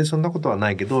全然そんなことはな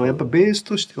いけど、やっぱベース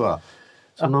としては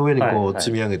その上にこう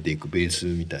積み上げていくベース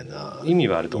みたいな意味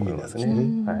はあると思いますね。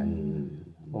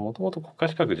もともと国家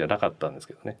資格じゃなかったんです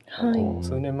けどね、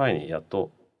数年前にやっと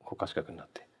国家資格になっ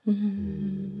てって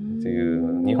い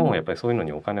う、日本はやっぱりそういうの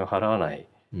にお金を払わない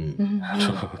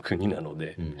国なの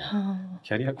で、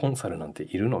キャリアコンサルなんて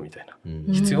いるのみたいな、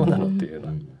必要なのっていうよう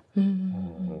な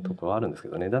ところはあるんですけ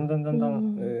どね、だんだ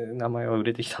ん名前は売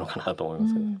れてきたのかなと思いま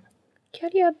すけど、キャ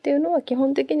リアっていうのは基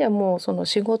本的にはもうその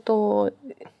仕事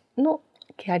の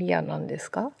キャリアなんです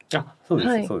か？そう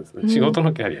です、そうです。仕事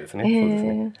のキャリアですね。そうです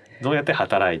ね。どうやって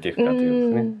働いていくかとい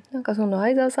うですね。なんかその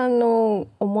相沢さんの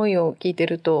思いを聞いて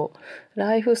ると、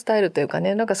ライフスタイルというか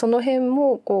ね、なんかその辺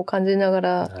もこう感じなが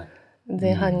ら、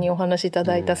前半にお話しいた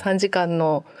だいた3時間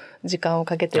の時間を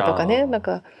かけてとかね、なん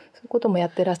かそういうこともやっ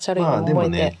てらっしゃるように思え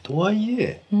て。でもね、とはい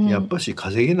え、やっぱし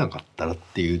稼げなかったらっ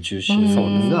ていう中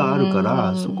心があるか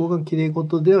ら、そこが綺麗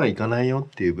事ではいかないよっ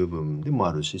ていう部分でも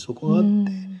あるし、そこがあって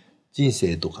人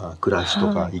生とか暮らし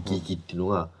とか生き生きっていうの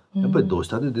がやっぱりどうし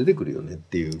たって出てくるよねっ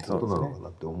ていうことなのかな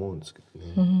って思うんですけ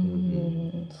ど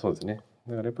ね。そうですね。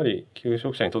だからやっぱり求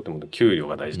職者にとっても給料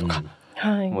が大事とか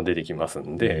も出てきます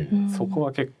んで、そこ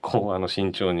は結構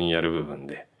慎重にやる部分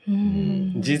で、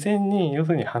事前に要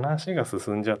するに話が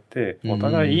進んじゃってお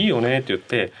互いいいよねって言っ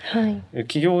て、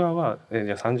企業側はじゃあ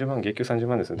30万月給30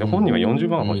万ですよ、で本人は40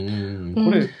万欲しい、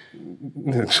これ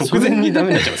直前にダメ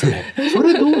になっちゃいますよね。そ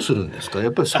れどうするんですか？や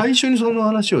っぱり最初にその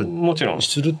話をもちろん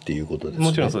するっていうことですね。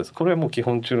もちろんそうです。これはもう基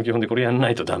本中の基本で、これやんな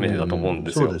いとダメだと思うん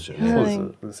ですよ。そうですよね。そう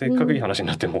です。せっかくいい話に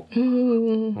なっても、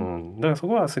だからそ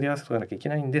こはすり合わせとかなきゃいけ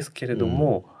ないんですけれど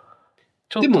も、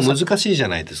でも難しいじゃ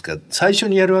ないですか。最初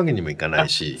にやるわけにもいかない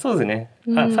し。そうですね。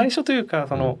最初というか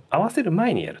合わせる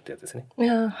前にやるってやつですね。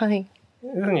要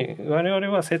するに我々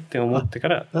は接点を持ってか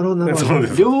ら。なるほどなるほ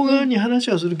ど。両側に話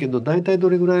はするけど、大体ど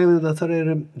れぐらい出さ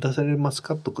れます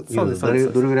かとか、どれ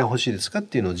ぐらい欲しいですかっ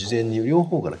ていうのを事前に両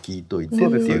方から聞いといてって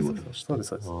いうことです。そうです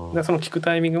そうです。だからその聞く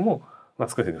タイミングも少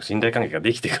し信頼関係が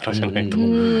できてからじゃないと。そ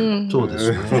うで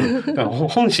すね。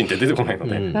本心って出てこないの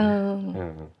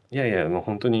で。いやいやもう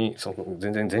本当に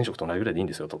全然前職と同じぐらいでいいん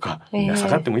ですよとか、下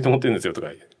がってもいいと思ってるんですよとか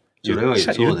言っ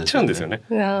ちゃうんですよね。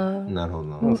なるほ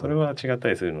ど。それは違った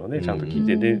りするのでちゃんと聞い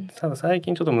て、でただ最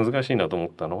近ちょっと難しいなと思っ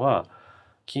たのは、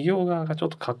企業側がちょっ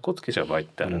とカッコつけちゃう場合っ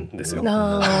てあるんですよ。それも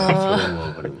わ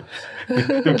かりま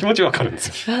す。でも気持ちわかるんで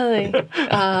すよ。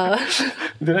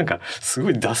でなんかすご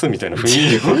い出すみたいな雰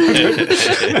囲気を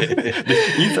で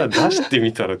いざ出して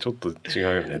みたらちょっと違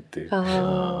うよねっていう。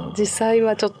実際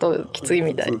はちょっときつい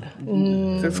みたいな。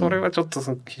でそれはちょっと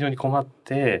非常に困っ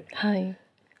て、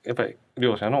やっぱり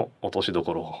両者の落としど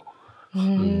ころを。だ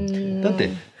って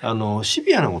シ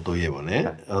ビアなことを言えばね、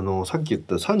さっき言っ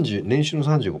た年収の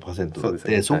 35% だっ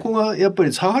て、そこがやっぱ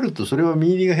り下がるとそれは身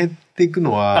入りが減っていく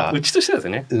のはうちとしてはです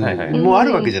ね、もうあ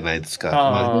るわけじゃないです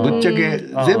か。ぶっちゃけ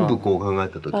全部こう考え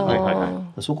た時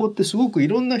に、そこってすごくい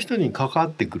ろんな人に関わ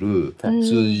ってくる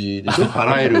数字でしょ。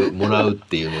払えるもらうっ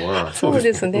ていうのは。そう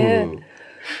ですね。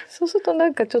そうするとな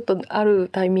んかちょっとある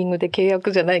タイミングで契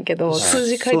約じゃないけど数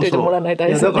字書いといてもらわないと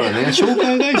ですね。だからね、紹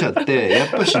介会社ってやっ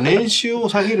ぱり年収を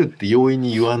下げるって容易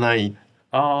に言わないっ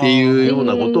ていうよう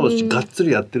なことをがっつ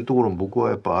りやってるところも僕は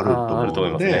やっぱあると思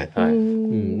うので、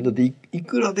だってい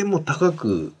くらでも高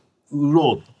く売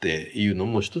ろうっていうの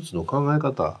も一つの考え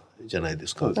方じゃないで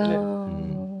すか。そうですね。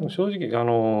正直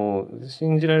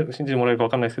信じてもらえるか分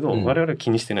かんないですけど、我々は気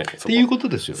にしてないですっていうこと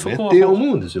ですよねって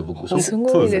思うんですよ僕。す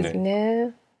ごいです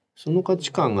ね。その価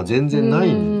値観が全然な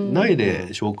いで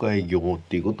紹介業っ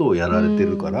ていうことをやられて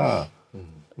るから、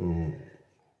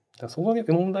そこで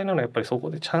問題なのはやっぱりそ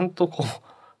こでちゃんとこう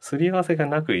すり合わせが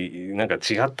なくなんか違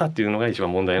ったっていうのが一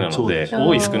番問題なので、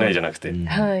多い少ないじゃなくて、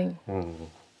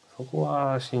そこ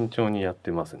は慎重にやって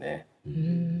ますね。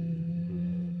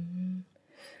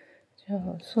じゃあ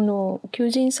その求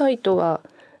人サイトは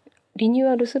リニュ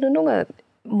ーアルするのが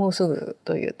もうすぐ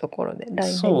というところで、来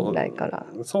年ぐらいから。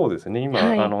そうですね。今、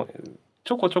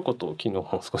ちょこちょこと機能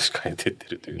を少し変えてって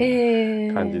ると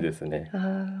いう感じですね。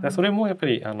それもやっぱ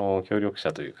り協力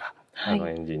者というか、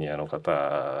エンジニアの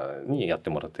方にやっ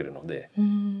てもらってるので、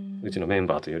うちのメン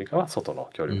バーというよりかは外の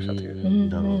協力者という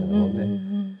なるほど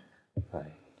ね。は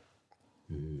い。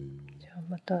じゃあ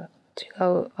また違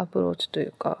うアプローチとい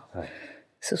うか、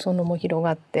裾野も広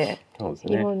がって、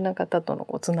いろんな方との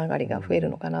つながりが増える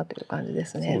のかなという感じで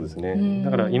すね。そうですね。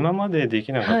だから今までで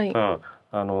きなかった、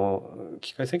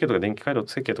機械設計とか電気回路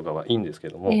設計とかはいいんですけ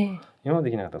ども、今ま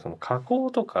でできなかったその加工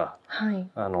とか、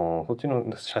そっち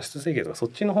の射出設計とかそっ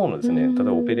ちの方のですね、例え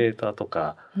ばオペレーターと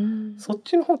か、そっ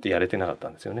ちの方ってやれてなかった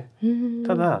んですよね。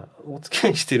ただお付き合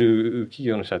いしてる企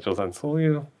業の社長さんそうい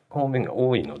う方面が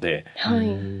多いので、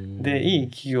でいい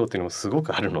企業っていうのもすご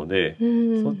くあるので、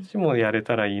そっちもやれ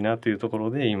たらいいなというとこ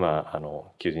ろで今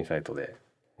求人サイトで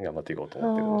頑張っていこうと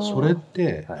思ってるんです。それっ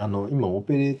て、今オ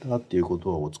ペレーターっていう言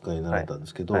葉をお使いになられたんで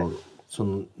すけど、そ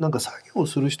のなんか作業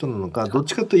する人なのか、どっ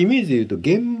ちかというとイメージで言うと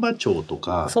現場長と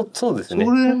か、そうですね。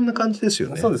そんな感じですよ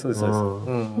ね。そうです。あと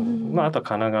は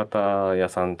金型屋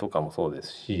さんとかもそうで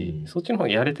すし、そっちの方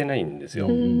やれてないんですよ。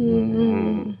ど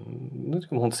っち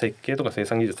かも本当設計とか生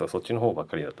産技術はそっちの方ばっ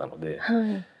かりだったので、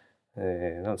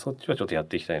なんでそっちはちょっとやっ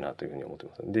ていきたいなというふうに思って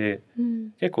ます。で、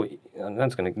結構なん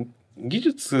ですかね、技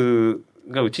術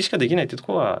がうちしかできないっていうと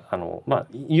ころは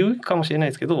言うかもしれない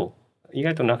ですけど、意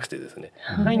外となくてですね、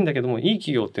ないんだけどもいい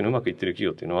企業っていうのうまくいってる企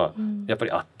業っていうのはやっぱ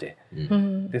りあって、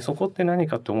でそこって何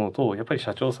かって思うと、やっぱり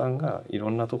社長さんがいろ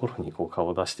んなところに顔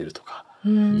を出してるとか、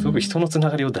すごく人のつな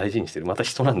がりを大事にしてる、また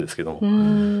人なんですけども、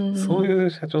そういう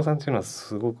社長さんっていうのは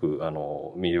すごく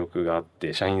魅力があっ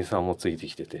て、社員さんもついて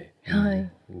きてて、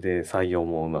で採用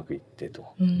もうまくいって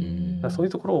と、そういう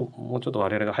ところをもうちょっと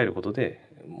我々が入ることで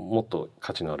もっと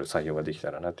価値のある採用ができ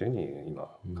たらなというふうに今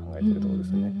考えているところで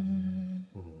すね。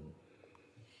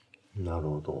なる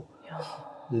ほど。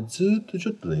でずっとち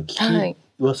ょっとね聞き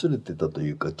忘れてたと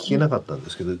いうか、聞けなかったんで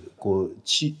すけど、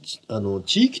地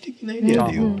域的なエリア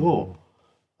でいうと、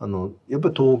やっぱ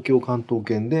り東京関東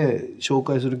圏で紹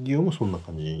介する企業もそんな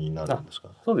感じになるんですか？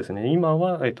そうですね。今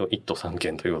は1都3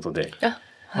県ということで。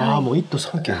もう1都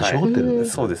3県で絞ってるんで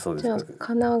す。そうです。じゃあ神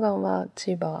奈川、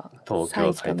千葉、東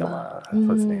京、埼玉、そ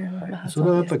うですね。そ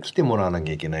れはやっぱり来てもらわなき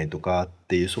ゃいけないとかっ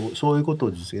ていう、そういうこと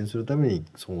を実現するために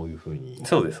そういうふうに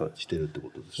してるってこ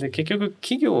とですね。で結局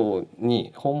企業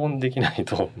に訪問できない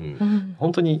と、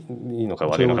本当にいいのか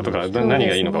悪いのかとか、何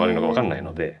がいいのか悪いのか分かんない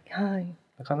ので、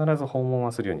必ず訪問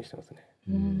はするようにしてますね。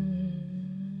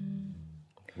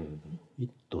1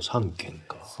都3県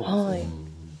か。そうですね。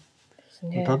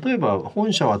例えば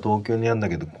本社は東京にあるんだ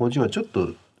けど工場はちょっと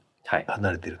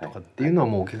離れてるとかっていうのは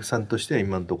もうお客さんとしては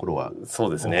今のところはお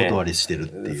断りしてるっ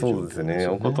ていう状況ですね。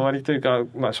お断りというか、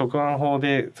職安法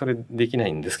でそれできな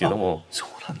いんですけども、そう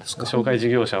なんですか。紹介事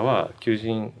業者は求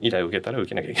人依頼を受けたら受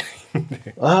けなきゃいけないん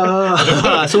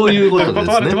で、そういうことですね。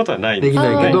断るってことはないでき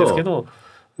ないんですけど、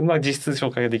実質紹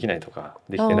介ができないとか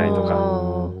できてないと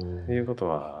かいうこと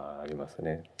はあります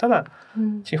ね。ただ、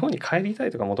地方に帰りたい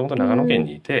とか、もともと長野県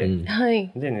にいて、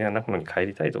で長野に帰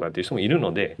りたいとかっていう人もいる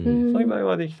ので、そういう場合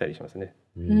はできたりしますね。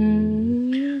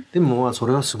でもそ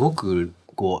れはすごく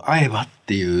会えばっ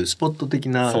ていうスポット的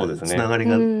なつながり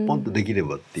がポンとできれ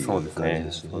ばっていう感じ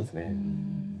ですね。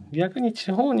逆に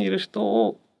地方にいる人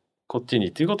をこっちに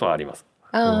っていうことはあります。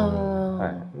な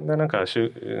んか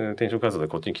転職活動で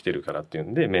こっちに来てるからっていう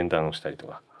んで面談をしたりと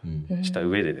かした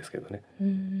上でですけどね、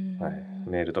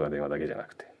メールとか電話だけじゃな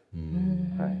くて、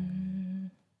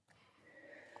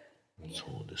そ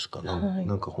うですか。な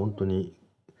んか本当に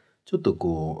ちょっと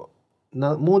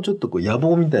もうちょっと野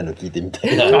望みたいなの聞いてみた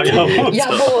いな。野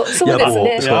望、そう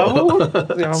です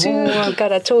ね。中期か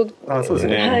ら長期。そうです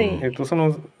ね。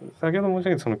先ほど申し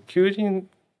上げたその求人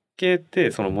系っ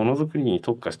てそのものづくりに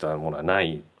特化したものはな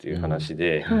いっていう話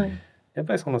で、やっ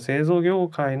ぱりその製造業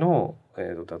界の、例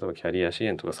えばキャリア支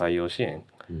援とか採用支援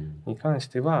に関し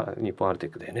ては日本アルテッ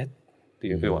クだよねって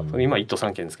いう、要は今1都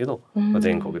3県ですけど、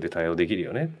全国で対応できる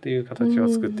よねっていう形は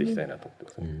作っていきたいなと思ってま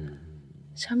すね。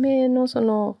社名のそ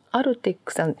のアルテッ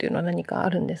クさんっていうのは何かあ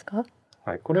るんですか？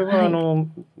これは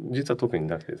実は特に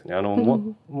なくてですね、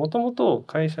もともと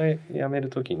会社辞める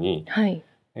ときに、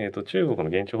中国の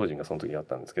現地法人がその時あっ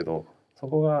たんですけど、そ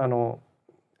こが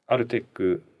アルテッ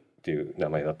クっていう名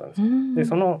前だったんですよ。で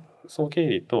その総経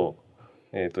理と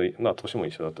年も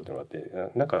一緒だったというのがあっ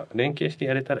て、なんか連携して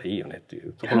やれたらいいよねってい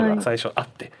うところが最初あっ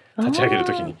て、立ち上げる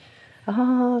時に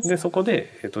でそこで、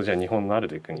じゃあ日本のアル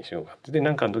テックにしようかってで、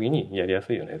なんかの時にやりや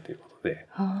すいよねということで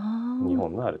日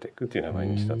本のアルテックっていう名前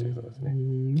にしたということですね。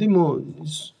でも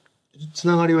つ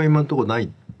ながりは今のところない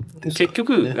ですかね。結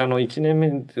局1年目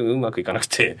うまくいかなく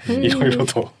ていろいろ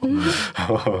と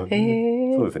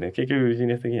そうですね。結局ビジ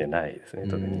ネス的にはないですね。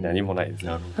特に何もないです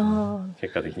ね。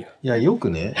結果的には。いやよく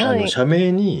ね、社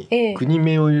名に国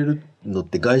名を入れるのっ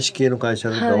て外資系の会社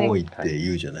が多いって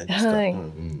言うじゃないですか。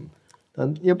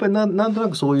やっぱりなんとな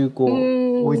くそういうこう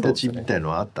生い立ちみたいの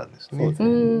はあったんですね。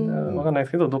わかんないで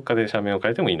すけど、どっかで社名を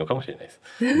変えてもいいのかもしれないで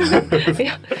す。い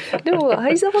やでも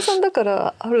相沢さんだか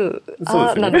らある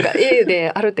なんか A で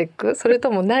アルテック、それ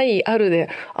ともないあるで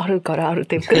あるからアル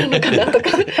テックなのかなと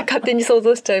か勝手に想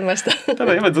像しちゃいました。た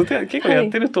だやっぱりずっと結構やっ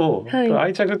てると、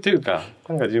愛着っていうか、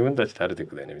なんか自分たちでアルテッ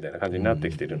クだよねみたいな感じになって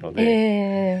きてるの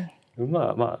で、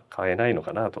まあ変えないの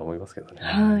かなと思いますけどね。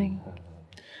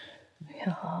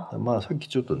まあさっき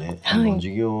ちょっとね、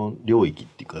事業領域っ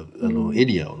ていうかエ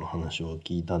リアの話を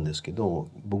聞いたんですけど、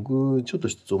僕ちょっと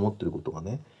一つ思ってることが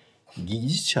ね、技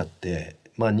術者って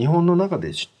まあ日本の中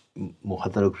でもう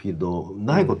働くフィールド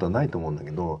ないことはないと思うんだけ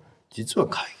ど、実は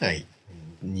海外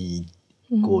に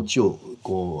こう足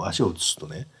を移すと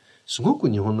ね、すごく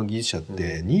日本の技術者っ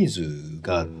てニーズ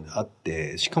があっ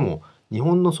て、しかも日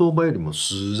本の相場よりも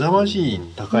すざまじい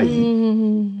高い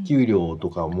給料と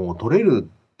かも取れる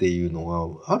っていう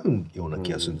のがあるような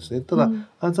気がするんですね。ただ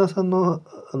相沢さんの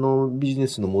ビジネ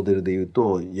スのモデルで言う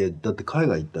と、いやだって海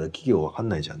外行ったら企業わかん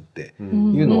ないじゃんってい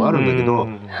うのはあるんだけど、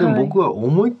でも僕は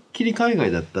思いっきり海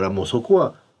外だったらもうそこ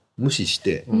は無視し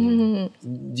て、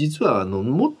実は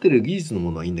持ってる技術の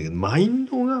ものはいいんだけど、マイン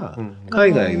ドが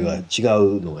海外は違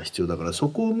うのが必要だから、そ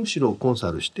こをむしろコン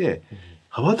サルして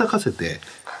羽ばたかせて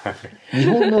日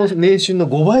本の年収の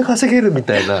5倍稼げるみ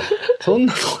たいなそん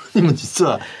なところにも実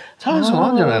はチャンスもあ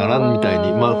るんじゃないかなみたい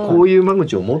に、まあこういう間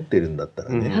口を持ってるんだった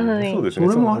らね、それ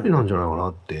もありなんじゃないかな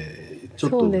ってちょっ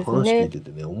と話聞いて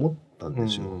てね思ったんで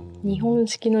すよ。日本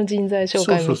式の人材紹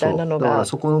介みたいなのが、だから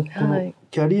そこの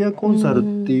キャリアコンサ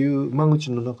ルっていう間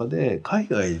口の中で海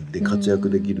外で活躍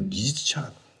できる技術者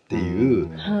っていう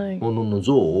ものの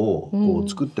像をこう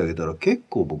作ってあげたら、結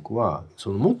構僕は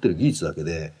その持ってる技術だけ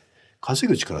で稼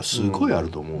ぐ力すごいある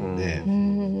と思うんで、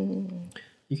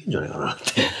いけんじゃないかなって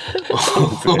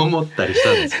思ったりし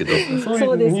たんですけど、そ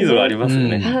ういうニーズはありますよ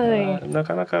ね。な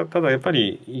かなかただやっぱ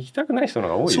り行きたくない人の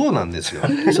方が多い。そうなんですよ。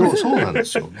そうなんで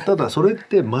すよ。ただそれっ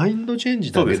てマインドチェン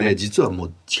ジだけで実はも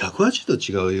う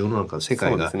180度違う世の中世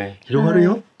界が広がる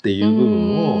よっていう部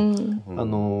分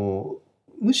を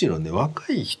むしろね、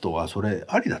若い人はそれ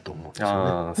ありだと思うんです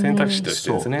よね。選択肢とし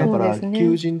てですね。だから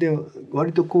求人で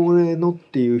割と高齢のっ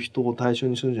ていう人を対象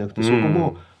にするんじゃなくて、そこ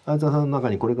も相沢さんの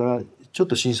中にこれからちょっ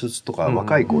と新卒とか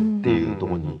若い子っていうと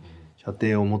ころに射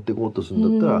程を持っていこうとする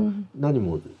んだったら、何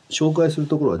も紹介する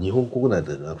ところは日本国内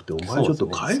じゃなくて、お前ちょっと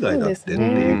海外だってって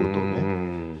いうことをね。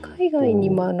海外に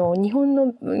も日本の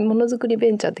ものづくり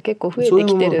ベンチャーって結構増えて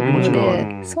きてるの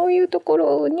で、そういうとこ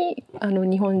ろに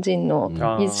日本人の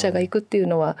技術者が行くっていう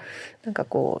のはなんか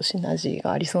こうシナジー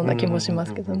がありそうな気もしま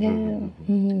すけどね。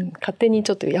勝手に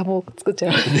ちょっと野望を作っちゃ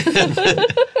う。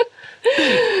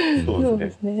そう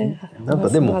ですね。なんか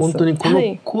でも本当にこの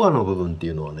コアの部分って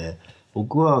いうのはね、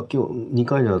僕は今日2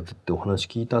回にわたってお話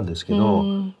聞いたんですけど、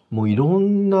もういろ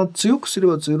んな強くすれ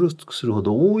ば強くするほ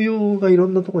ど応用がいろ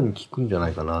んなところに効くんじゃな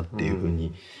いかなっていうふう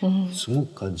にすご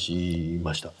く感じ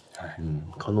ました。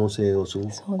可能性をすご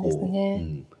くこ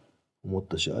う思っ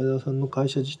たし、相沢さんの会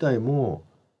社自体も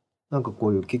なんかこ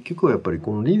ういう結局はやっぱり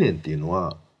この理念っていうの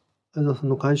は、相沢さん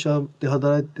の会社で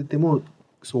働いてても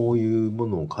そういうも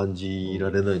のを感じ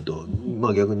られないと、ま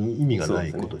あ逆に意味がな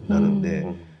いことになるんで、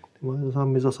相沢さ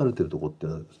ん目指されてるところ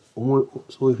って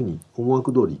そういうふうに思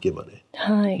惑通りいけばね、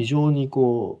非常に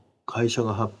こう会社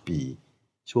がハッピ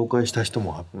ー、紹介した人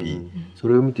もハッピー、そ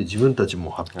れを見て自分たち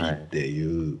もハッピーって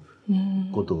いう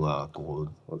ことがこ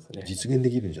う実現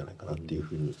できるんじゃないかなっていう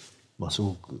ふうに、まあす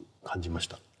ごく感じまし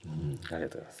た。ありがとう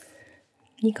ございます。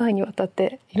2回にわたっ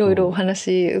ていろいろお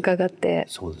話伺って、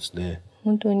そうですね。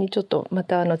本当にちょっとま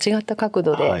た違った角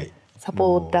度でサ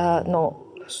ポーターの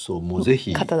もうぜ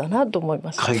ひ方だなと思い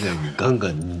ました。海外にガンガ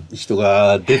ン人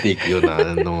が出ていくよう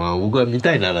なのは僕は見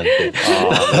たいななんて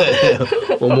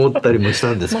思ったりもし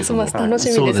たんですけども、ますます楽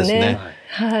しみですね。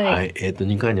はい、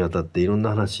2回にわたっていろんな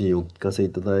話をお聞かせい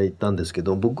ただいたんですけ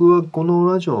ど、僕はこ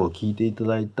のラジオを聞いていた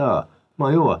だいた、ま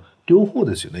あ要は両方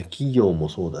ですよね。企業も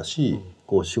そうだし、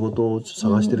こう仕事を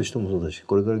探してる人もそうだし、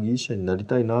これから技術者になり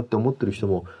たいなって思ってる人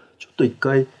もちょっと一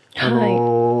回相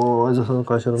沢さんの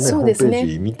会社のね、ホームペー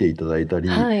ジ見ていただいたり、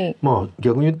まあ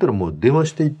逆に言ったらもう電話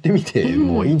して行ってみて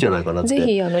もいいんじゃないかなって、ぜ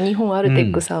ひ日本アルテ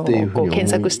ックさんをこう検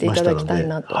索していただきたい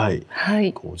なと、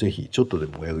こうぜひちょっとで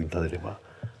もお役に立てれば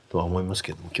とは思います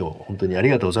けども、今日本当にあり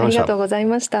がとうございました。ありがとうござい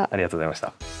ました。ありがとうございまし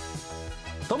た。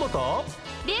友と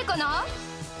りえこ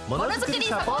のものづくり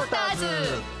サポーターズ。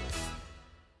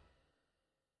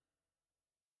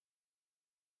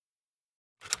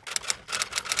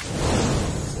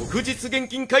即日現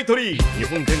金買取、日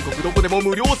本全国どこでも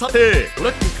無料査定。ト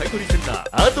ラック買取センター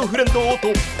アートフレンドオート。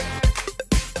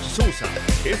気象車、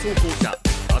軽装甲車、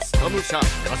カスタム車、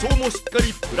仮装もしっか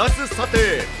りプラス査定。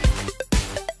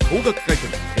高額買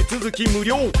取、手続き無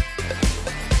料。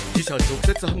自社直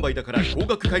接販売だから高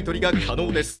額買取が可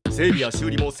能です。整備や修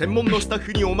理も専門のスタッ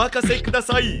フにお任せくだ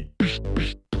さい。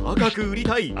高く売り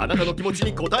たいあなたの気持ち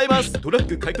に応えます。トラッ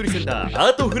ク買取センター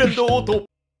アートフレンドオート。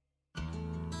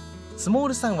スモー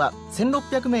ル3は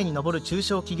1600名に上る中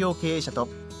小企業経営者と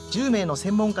10名の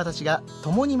専門家たちが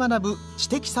共に学ぶ知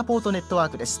的サポートネットワー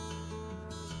クです。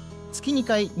月2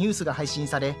回ニュースが配信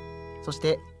され、そし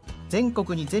て全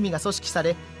国にゼミが組織さ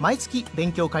れ、毎月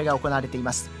勉強会が行われてい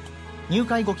ます。入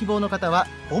会ご希望の方は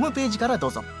ホームページからど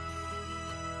うぞ。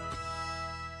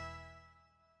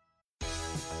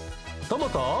友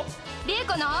とりえ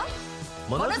こ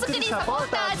のものづくりサポー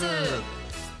ターズ。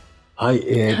はい、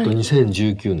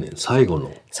2019年最後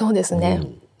のそうですね、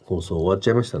放送終わっち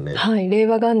ゃいましたね。はい、令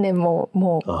和元年も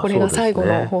もうこれが最後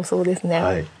の放送ですね。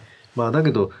はい、まあだ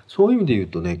けどそういう意味で言う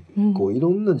とね、こういろ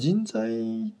んな人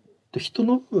材と人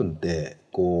の部分で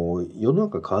こう世の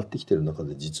中変わってきてる中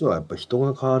で、実はやっぱり人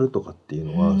が変わるとかっていう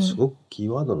のはすごくキー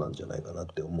ワードなんじゃないかなっ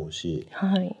て思うし、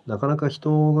なかなか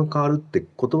人が変わるって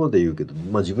言葉で言うけど、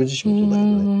まあ自分自身もそうだけど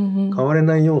ね、変われ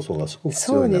ない要素がすごく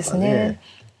強い中で、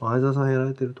相沢さんやら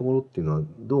れてるところっていうのは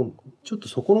ちょっと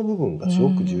そこの部分がすご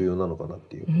く重要なのかなっ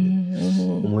ていうふう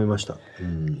に思いました。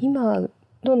今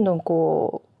どんどん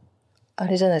こうあ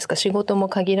れじゃないですか、仕事も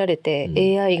限られて、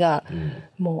AI が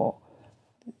も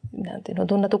うなんていうの、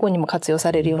どんなところにも活用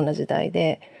されるような時代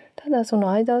で、ただその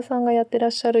相沢さんがやってら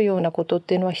っしゃるようなことっ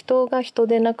ていうのは人が人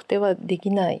でなくてはでき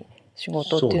ない仕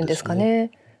事っていうんですかね。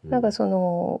なんかそ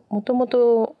のもとも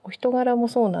とお人柄も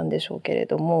そうなんでしょうけれ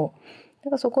ども、な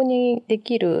んかそこにで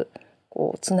きる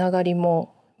こうつながり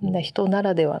もみんな人な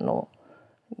らではの、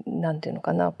なんていうの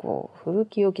かな、こう古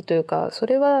き良きというか、そ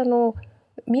れは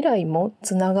未来も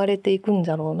つながれていくん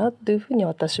だろうなっていうふうに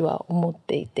私は思っ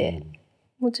ていて、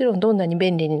もちろんどんなに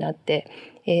便利になって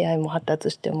AI も発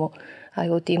達しても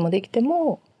IoT もできて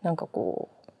も、なんかこ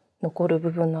う残る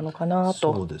部分なのかな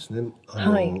と。そうですね、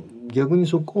逆に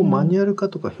そこをマニュアル化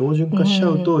とか標準化しちゃ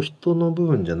うと、人の部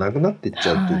分じゃなくなっていっち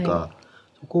ゃうというか、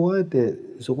そこをあえて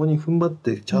そこに踏ん張っ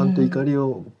てちゃんと怒り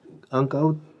をアンカー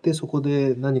打ってそこ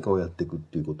で何かをやっていくっ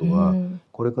ていうことが、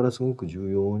これからすごく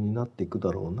重要になっていく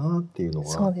だろうなっていうの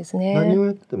は、何を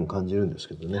やっても感じるんです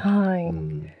けどね。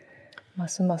ま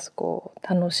すますこう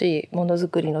楽しいものづ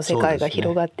くりの世界が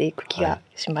広がっていく気が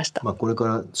しました。これか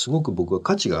らすごく僕は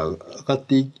価値が上がっ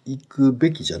ていく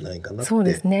べきじゃないかなって。そう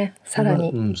ですね、さら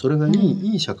に、それがい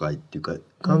い社会っていうか、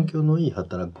環境のいい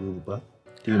働く場っ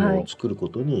ていうのを作るこ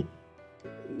とに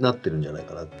なってるんじゃない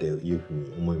かなっていうふう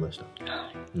に思いました。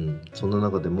そんな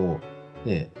中でも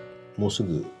ね、もうす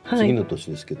ぐ次の年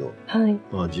ですけど、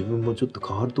自分もちょっと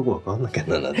変わるとこは変わんなきゃ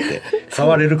ななんて変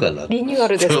われるかなリニューア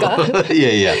ルですかい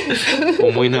やいや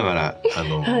思いながら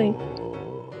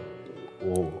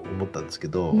思ったんですけ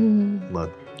ど、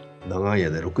長い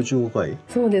間65回、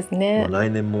そうですね、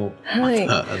来年もま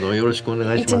た、よろしくお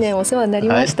願いします。1年お世話になり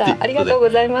ました。ありがとうご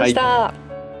ざいました。